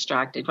when you're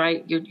distracted,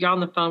 right? You're on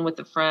the phone with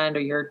a friend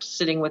or you're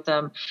sitting with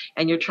them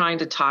and you're trying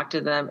to talk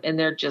to them and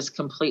they're just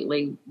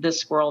completely this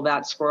squirrel,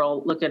 that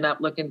squirrel, looking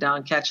up, looking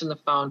down, catching the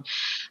phone.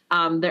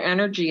 Their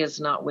energy is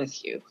not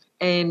with you.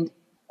 And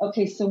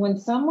okay, so when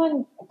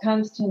someone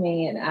comes to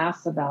me and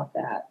asks about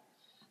that,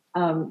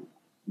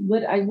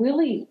 what I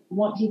really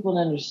want people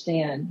to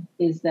understand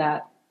is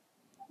that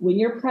when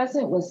you're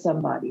present with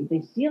somebody,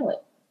 they feel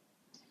it.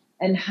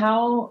 And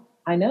how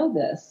I know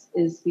this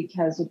is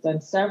because we've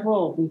done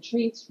several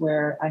retreats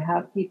where I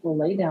have people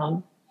lay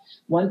down.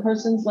 One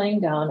person's laying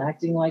down,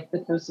 acting like the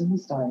person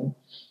who's dying,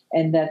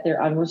 and that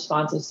they're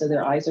unresponsive, so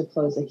their eyes are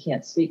closed, they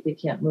can't speak, they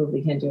can't move, they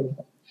can't do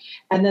anything.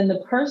 And then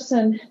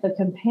the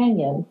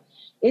companion,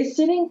 is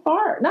sitting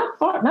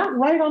not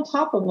right on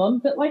top of them,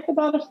 but like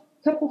about a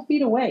couple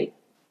feet away.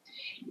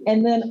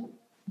 And then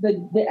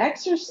the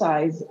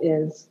exercise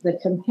is the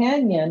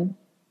companion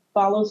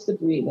follows the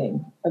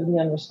breathing of the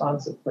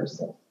unresponsive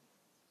person.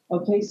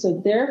 Okay, so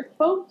their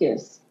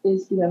focus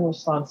is the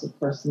unresponsive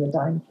person, the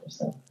dying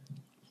person.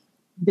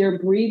 They're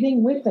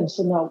breathing with them,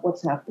 so now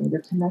what's happening?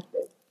 They're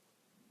connected.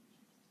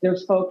 They're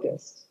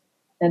focused.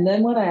 And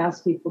then what I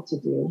ask people to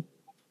do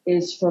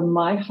is from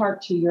my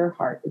heart to your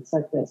heart. It's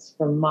like this,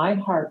 from my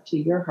heart to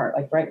your heart.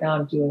 Like right now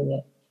I'm doing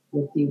it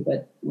with you,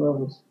 but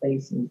we're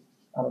facing,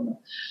 I don't know.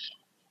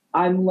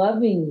 I'm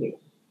loving you.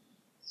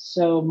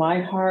 So my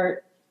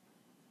heart,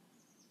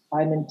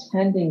 I'm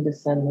intending to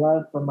send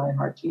love from my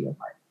heart to your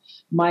heart.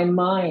 My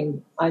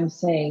mind, I'm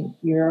saying,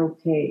 you're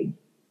okay.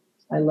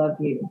 I love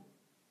you.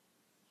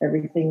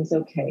 Everything's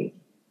okay.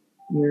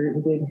 You're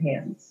in good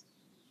hands.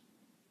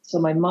 So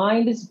my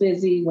mind is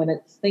busy when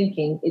it's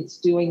thinking, it's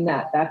doing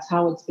that. That's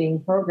how it's being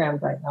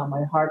programmed right now,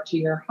 my heart to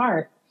your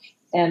heart.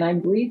 And I'm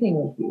breathing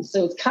with you.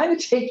 So it's kind of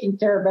taking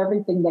care of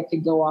everything that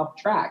could go off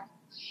track.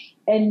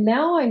 And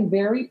now I'm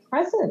very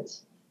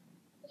present.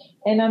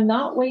 And I'm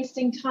not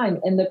wasting time.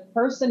 And the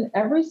person,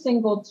 every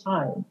single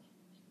time,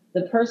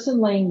 the person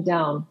laying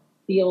down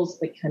feels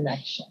the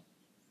connection.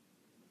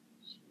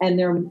 And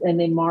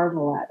they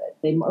marvel at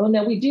it.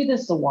 Now we do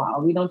this a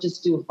while. We don't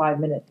just do a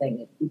 5-minute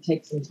thing. We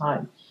take some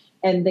time.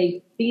 And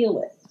they feel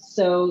it.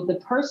 So the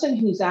person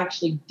who's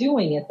actually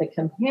doing it, the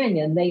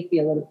companion, they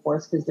feel it, of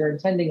course, because they're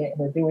intending it and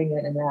they're doing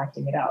it and they're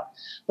acting it out.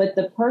 But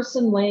the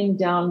person laying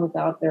down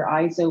without their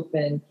eyes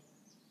open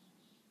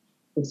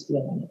is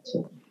feeling it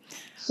too.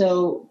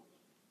 So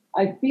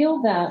I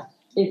feel that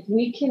if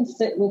we can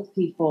sit with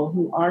people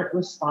who aren't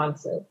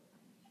responsive,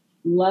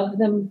 love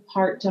them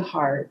heart to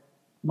heart,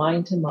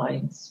 mind to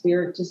mind,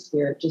 spirit to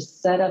spirit,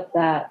 just set up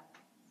that,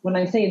 when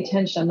I say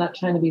intention, I'm not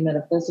trying to be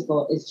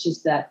metaphysical. It's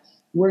just that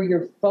where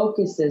your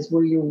focus is,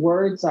 where your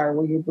words are,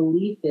 where your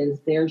belief is,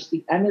 there's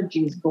the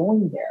energies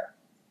going there.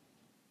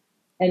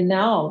 And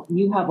now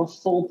you have a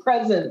full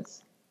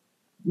presence,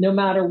 no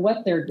matter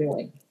what they're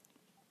doing.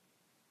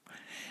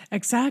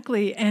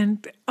 Exactly.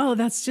 And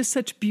that's just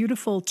such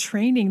beautiful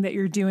training that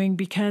you're doing,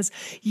 because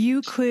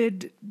you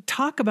could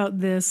talk about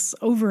this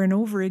over and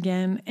over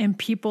again and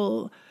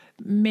people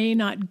may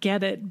not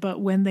get it,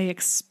 but when they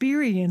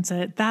experience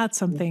it, that's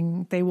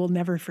something they will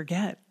never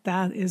forget.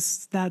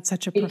 That's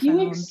such a profound if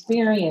you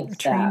experience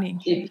training.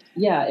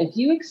 If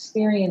you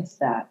experience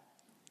that,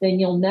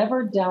 then you'll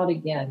never doubt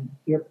again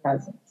your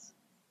presence.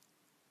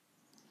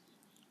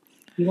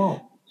 You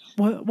won't.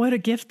 What a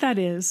gift that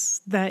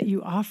is, that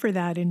you offer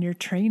that in your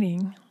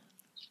training.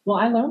 Well,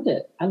 I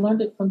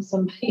learned it from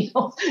somebody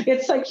else.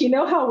 It's like, you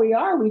know how we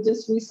are. We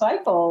just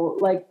recycle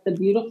like the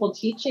beautiful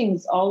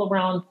teachings all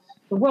around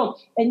the world.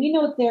 And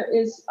there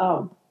is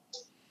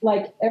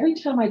like every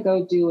time I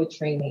go do a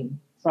training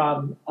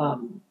from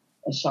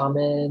a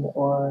shaman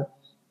or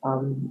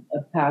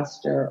a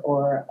pastor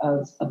or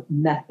a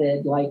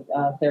method like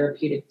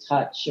therapeutic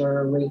touch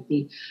or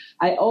Reiki,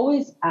 I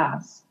always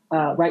ask.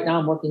 Right now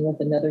I'm working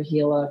with another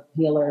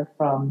healer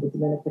from the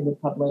Dominican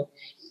Republic.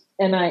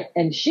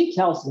 And she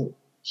tells me,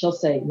 she'll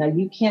say, now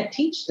you can't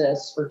teach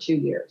this for 2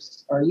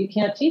 years, or you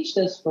can't teach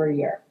this for a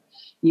year.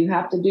 You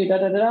have to do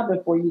da-da-da-da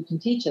before you can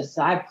teach us.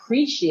 So I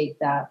appreciate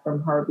that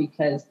from her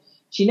because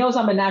she knows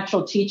I'm a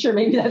natural teacher.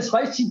 Maybe that's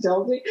why she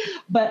tells me.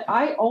 But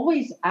I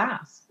always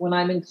ask when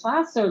I'm in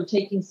class or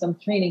taking some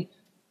training,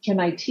 can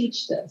I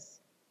teach this?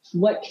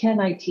 What can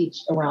I teach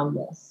around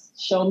this?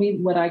 Show me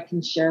what I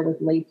can share with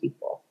lay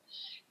people.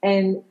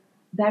 And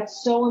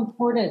that's so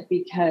important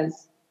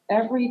because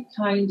every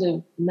kind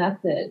of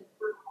method,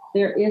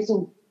 there is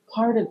a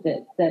part of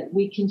it that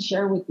we can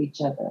share with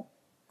each other.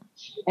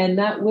 And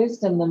that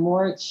wisdom, the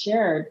more it's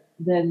shared,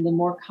 then the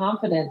more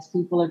confidence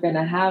people are going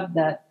to have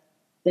that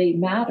they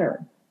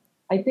matter.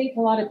 I think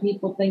a lot of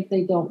people think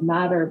they don't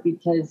matter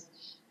because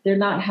they're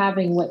not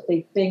having what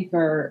they think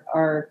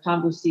are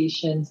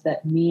conversations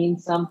that mean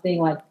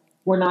something. Like,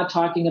 we're not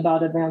talking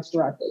about advanced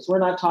directives. We're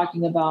not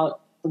talking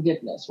about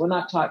forgiveness. We're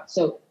not talking.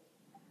 So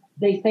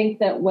they think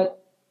that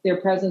what their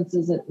presence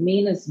doesn't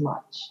mean as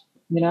much,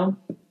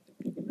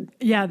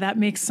 Yeah, that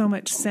makes so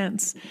much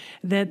sense,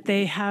 that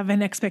they have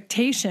an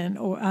expectation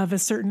of a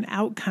certain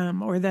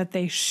outcome, or that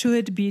they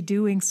should be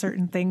doing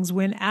certain things,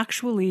 when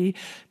actually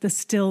the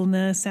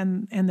stillness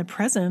and the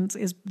presence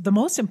is the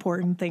most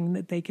important thing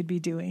that they could be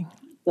doing.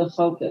 The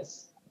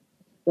focus,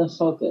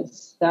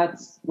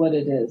 that's what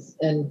it is.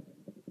 And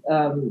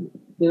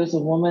there's a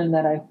woman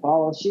that I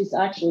follow. She's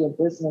actually a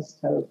business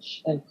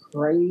coach and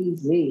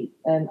crazy.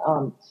 And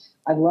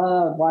I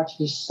love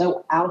watching. She's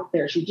so out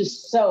there. She's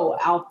just so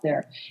out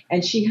there.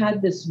 And she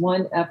had this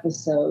one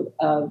episode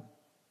of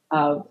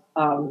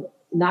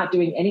not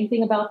doing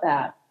anything about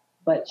that,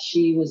 but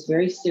she was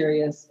very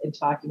serious in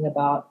talking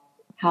about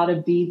how to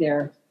be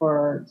there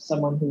for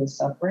someone who is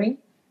suffering.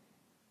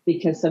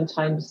 Because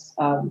sometimes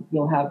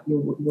you're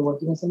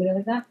working with somebody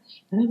like that.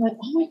 And I'm like,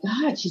 oh my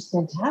God, she's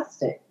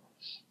fantastic.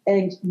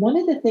 And one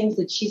of the things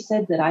that she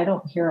said that I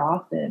don't hear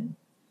often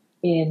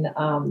in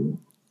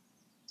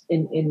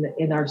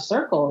in our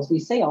circles, we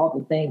say all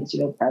the things,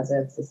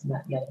 presence, this and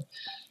that, and the other.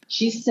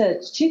 She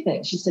said two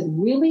things. She said,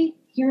 really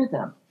hear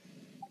them.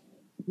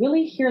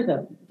 Really hear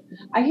them.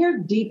 I hear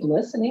deep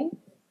listening.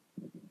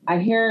 I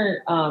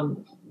hear,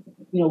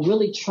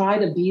 really try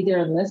to be there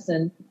and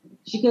listen.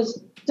 She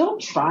goes,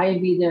 don't try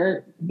and be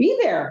there. Be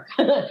there.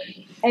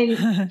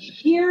 And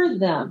hear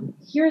them.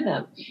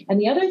 And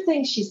the other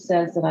thing she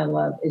says that I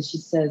love is she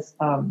says,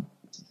 God,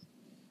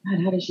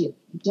 how does she?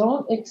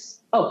 Don't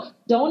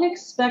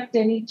expect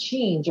any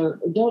change or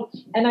don't.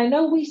 And I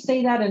know we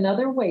say that in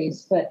other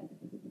ways, but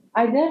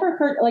I never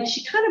heard,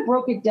 she kind of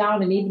broke it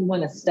down and even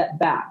went a step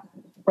back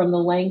from the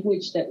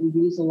language that we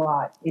use a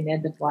lot in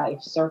end of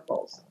life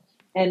circles.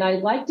 And I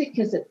liked it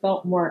because it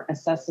felt more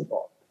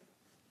accessible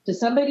to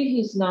somebody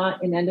who's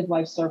not in end of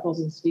life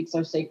circles and speaks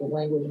our sacred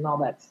language and all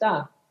that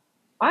stuff.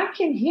 I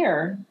can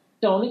hear,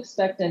 don't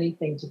expect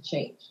anything to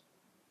change.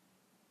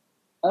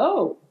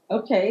 Oh,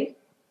 okay.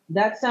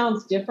 That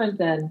sounds different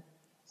than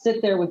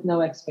sit there with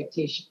no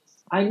expectations.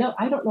 I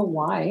don't know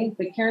why,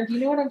 but Karen, do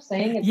you know what I'm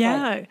saying? It's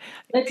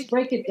let's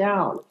break it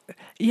down.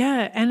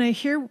 Yeah. And I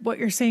hear what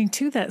you're saying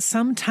too, that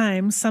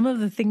sometimes some of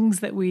the things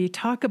that we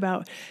talk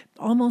about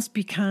almost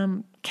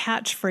become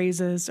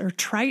catchphrases or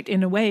trite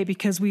in a way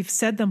because we've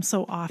said them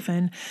so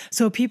often.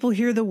 So people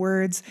hear the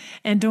words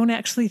and don't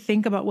actually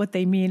think about what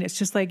they mean. It's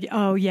just like,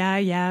 oh,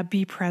 yeah,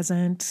 be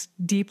present,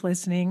 deep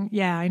listening.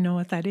 Yeah, I know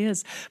what that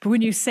is. But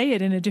when you say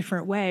it in a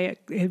different way,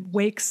 it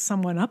wakes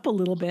someone up a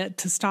little bit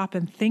to stop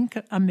and think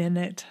a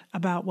minute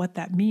about what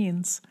that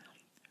means.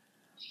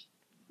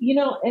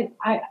 And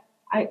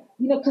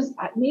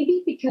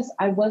because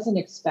I wasn't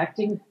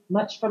expecting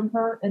much from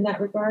her in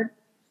that regard.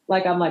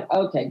 I'm like,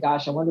 okay,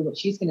 gosh, I wonder what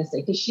she's going to say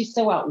because she's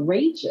so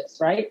outrageous,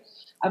 right?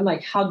 I'm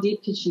like, how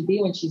deep could she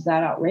be when she's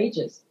that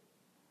outrageous?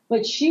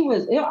 But she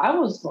was, I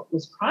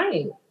was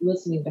crying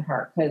listening to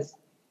her because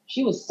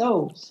she was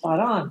so spot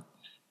on.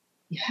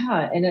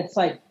 Yeah, and it's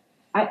like,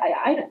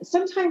 I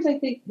sometimes I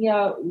think,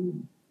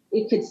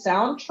 it could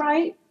sound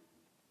trite,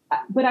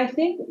 but I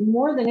think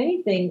more than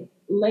anything,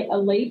 a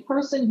lay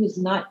person who's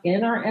not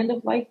in our end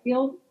of life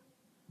field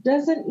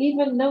doesn't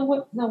even know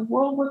what in the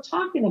world we're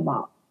talking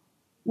about.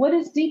 What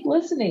is deep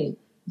listening?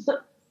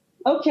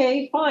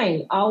 Okay,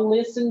 fine. I'll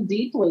listen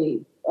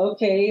deeply.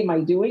 Okay, am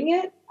I doing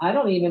it? I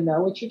don't even know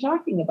what you're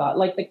talking about.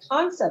 The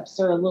concepts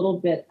are a little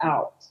bit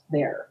out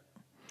there.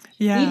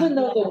 Yeah. Even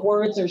though the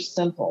words are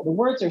simple. The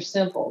words are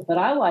simple, but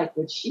I like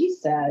what she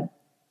said,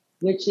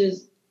 which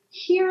is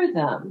hear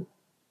them.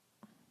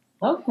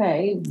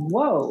 Okay,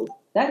 whoa.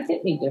 That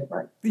hit me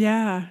different.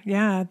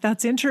 Yeah,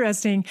 that's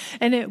interesting.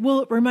 And it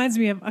reminds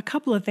me of a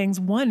couple of things.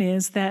 One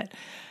is that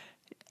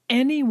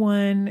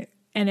anyone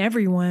and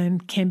everyone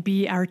can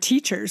be our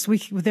teachers.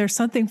 There's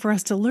something for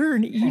us to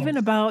learn, even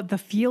about the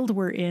field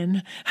we're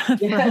in,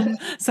 from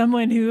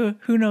someone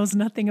who knows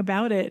nothing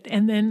about it.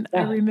 And then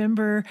I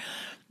remember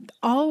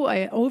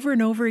over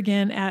and over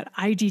again at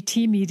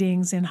IGT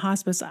meetings in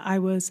hospice, I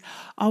was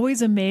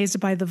always amazed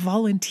by the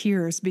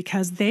volunteers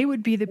because they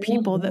would be the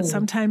people that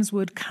sometimes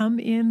would come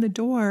in the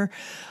door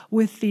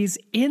with these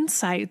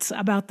insights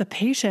about the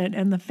patient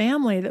and the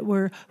family that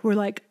were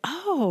like,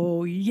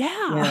 oh,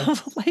 yeah,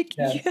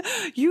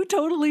 You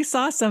totally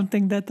saw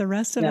something that the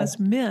rest of us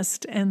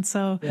missed. And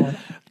so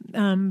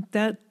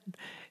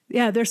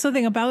there's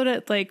something about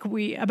it,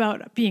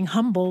 about being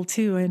humble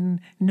too, and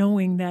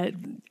knowing that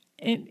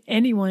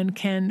anyone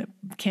can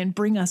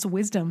bring us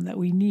wisdom that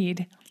we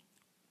need.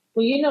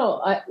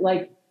 Well,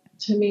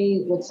 to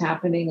me, what's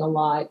happening a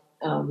lot,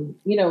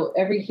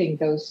 everything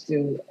goes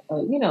through,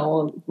 a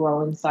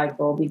growing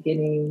cycle,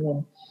 beginning,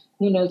 and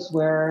who knows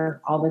where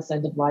all this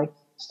end of life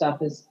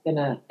stuff is going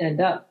to end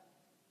up,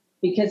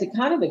 because it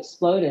kind of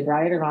exploded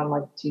right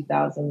around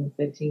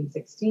 2015,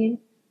 16.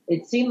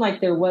 It seemed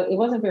like it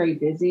wasn't very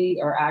busy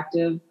or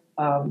active.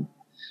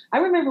 I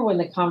remember when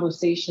the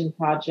Conversation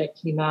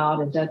Project came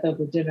out and Death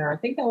Over Dinner. I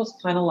think that was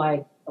kind of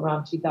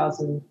around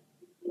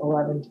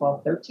 2011,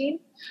 12, 13.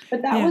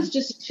 But that was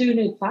just two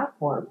new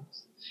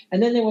platforms.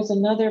 And then there was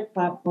another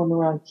platform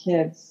around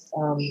kids,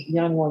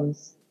 young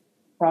ones,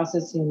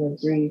 processing their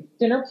grief.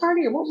 Dinner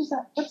Party, or what was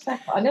that? What's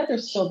that called? I know they're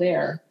still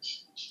there.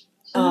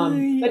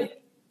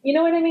 But you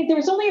know what I mean? There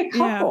was only a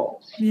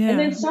couple. Yeah. And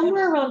then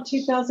somewhere around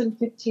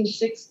 2015,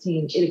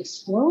 16, it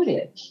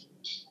exploded.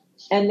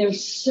 And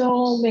there's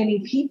so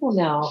many people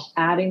now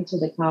adding to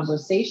the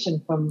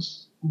conversation from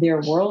their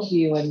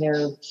worldview and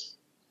their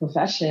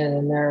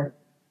profession and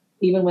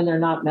even when they're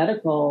not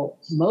medical,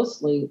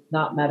 mostly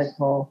not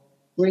medical,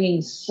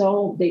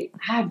 they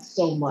add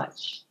so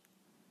much,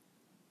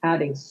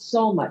 adding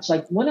so much.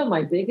 One of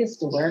my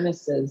biggest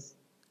awarenesses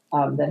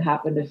that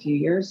happened a few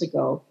years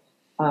ago,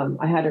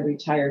 I had a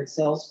retired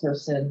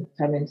salesperson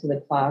come into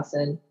the class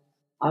and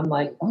I'm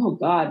like, oh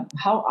God,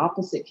 how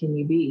opposite can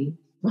you be?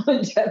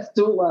 Death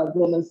doula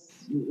than a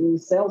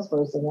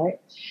salesperson, right?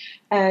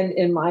 And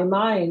in my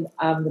mind,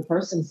 the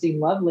person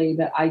seemed lovely,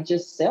 but I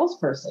just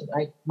salesperson.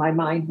 My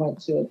mind went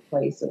to a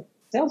place of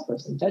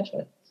salesperson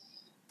judgment.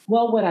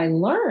 Well, what I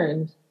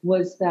learned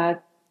was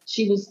that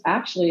she was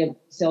actually a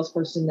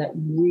salesperson that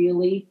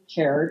really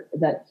cared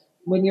that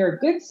when you're a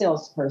good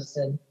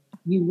salesperson,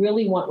 you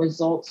really want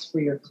results for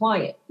your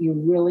client. You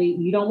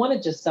don't want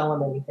to just sell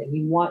them anything.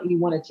 You want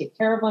to take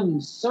care of them. You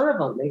serve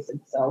them. They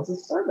said sales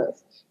is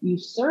service. You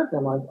serve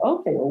them. Like,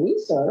 okay, well, we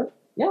serve.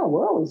 Yeah,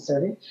 we're always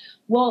serving.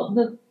 Well,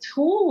 the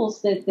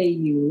tools that they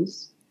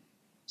use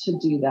to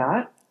do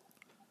that,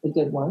 the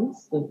good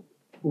ones, the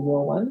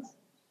real ones,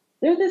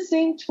 they're the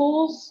same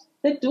tools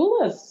that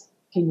doulas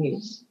can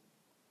use.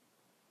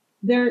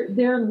 They're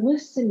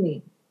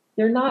listening.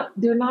 They're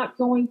not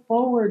going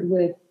forward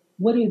with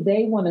what do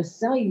they want to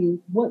sell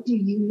you? What do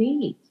you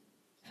need?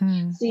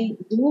 See,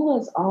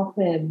 doulas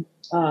often,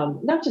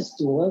 not just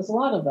doulas, a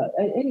lot of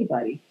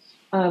anybody,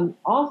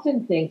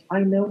 often think, I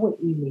know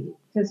what you need.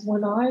 Because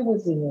when I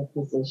was in your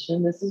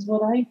position, this is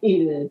what I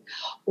needed.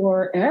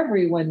 Or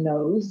everyone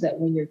knows that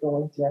when you're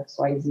going through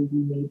XYZ, you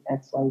need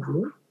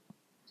XYZ.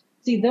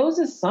 See, those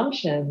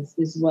assumptions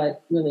is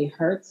what really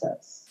hurts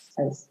us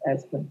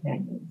as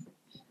companions.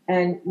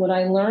 And what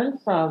I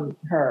learned from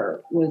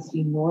her was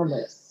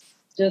enormous,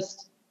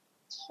 just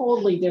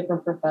totally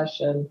different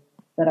profession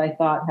that I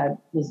thought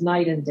was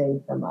night and day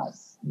from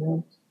us. You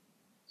know?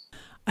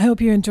 I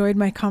hope you enjoyed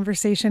my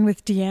conversation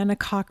with Deanna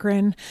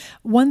Cochran.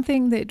 One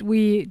thing that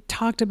we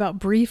talked about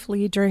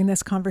briefly during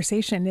this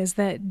conversation is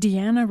that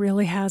Deanna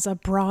really has a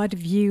broad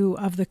view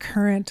of the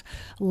current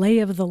lay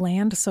of the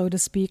land, so to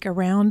speak,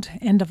 around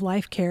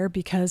end-of-life care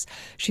because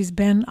she's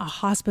been a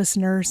hospice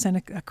nurse and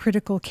a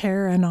critical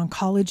care and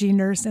oncology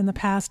nurse in the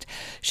past.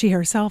 She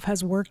herself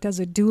has worked as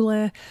a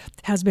doula,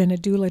 has been a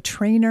doula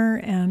trainer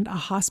and a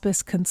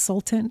hospice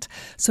consultant.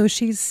 So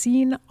she's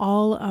seen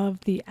all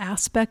of the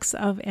aspects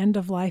of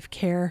end-of-life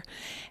care.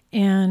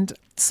 And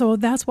so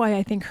that's why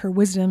I think her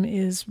wisdom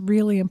is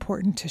really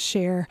important to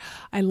share.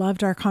 I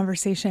loved our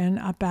conversation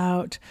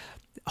about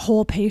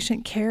whole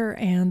patient care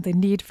and the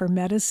need for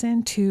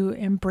medicine to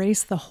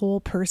embrace the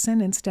whole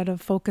person instead of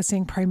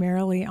focusing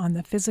primarily on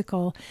the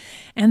physical.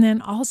 And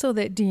then also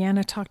that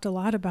Deanna talked a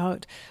lot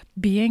about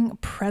being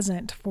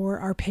present for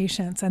our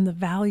patients and the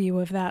value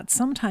of that.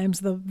 Sometimes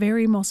the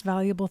very most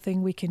valuable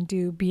thing we can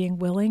do, being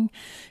willing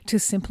to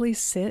simply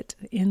sit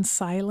in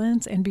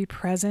silence and be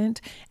present.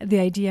 The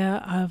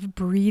idea of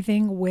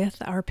breathing with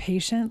our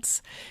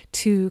patients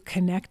to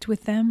connect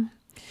with them,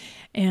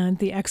 and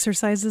the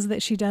exercises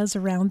that she does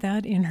around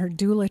that in her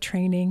doula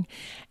training.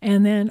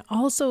 And then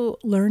also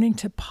learning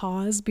to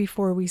pause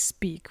before we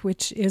speak,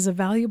 which is a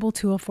valuable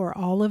tool for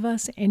all of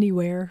us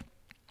anywhere.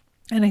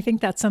 And I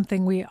think that's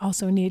something we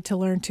also need to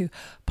learn to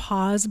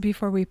pause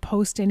before we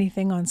post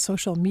anything on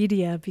social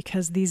media,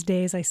 because these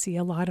days I see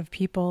a lot of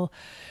people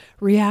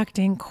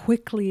reacting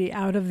quickly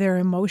out of their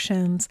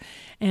emotions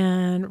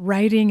and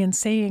writing and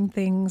saying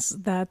things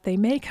that they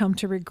may come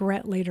to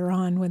regret later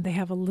on when they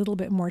have a little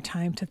bit more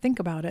time to think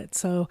about it.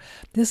 So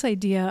this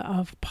idea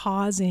of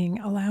pausing,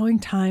 allowing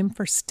time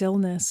for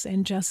stillness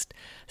and just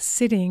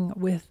sitting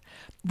with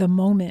the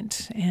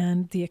moment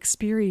and the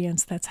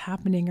experience that's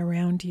happening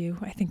around you,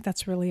 I think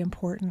that's really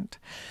important.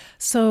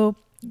 So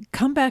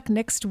come back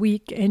next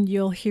week and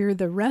you'll hear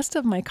the rest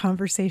of my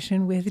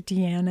conversation with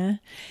Deanna,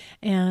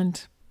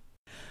 and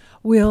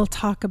we'll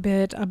talk a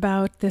bit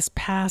about this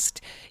past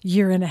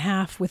year and a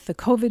half with the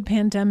COVID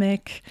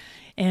pandemic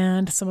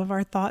and some of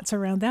our thoughts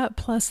around that,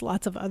 plus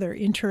lots of other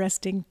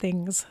interesting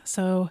things.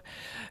 So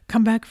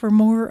come back for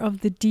more of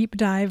the deep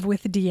dive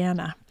with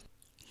Deanna.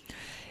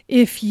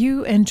 If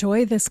you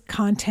enjoy this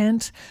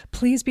content,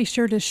 please be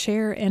sure to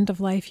share End of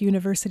Life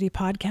University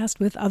podcast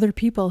with other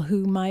people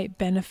who might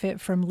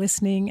benefit from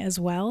listening as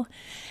well.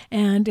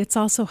 And it's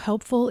also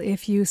helpful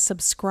if you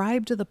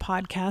subscribe to the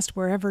podcast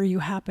wherever you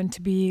happen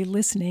to be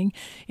listening.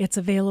 It's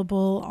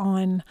available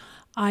on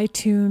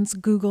iTunes,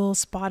 Google,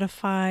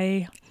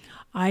 Spotify,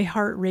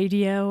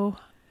 iHeartRadio,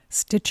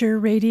 Stitcher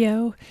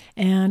Radio,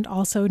 and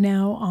also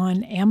now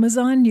on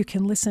Amazon. You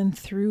can listen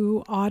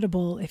through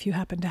Audible if you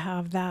happen to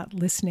have that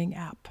listening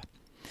app.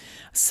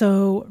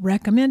 So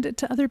recommend it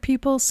to other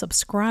people,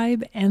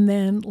 subscribe, and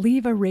then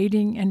leave a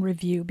rating and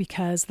review,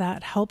 because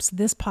that helps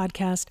this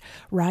podcast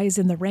rise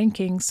in the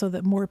rankings so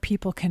that more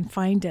people can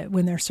find it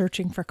when they're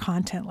searching for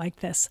content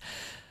like this.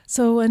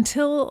 So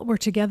until we're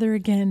together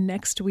again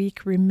next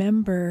week,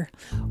 remember,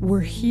 we're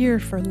here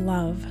for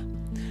love.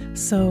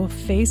 So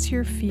face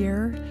your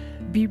fear,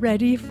 be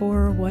ready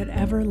for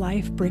whatever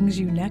life brings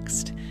you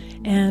next,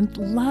 and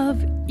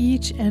love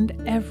each and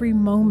every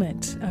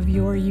moment of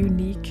your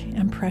unique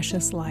and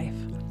precious life.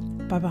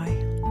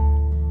 Bye-bye.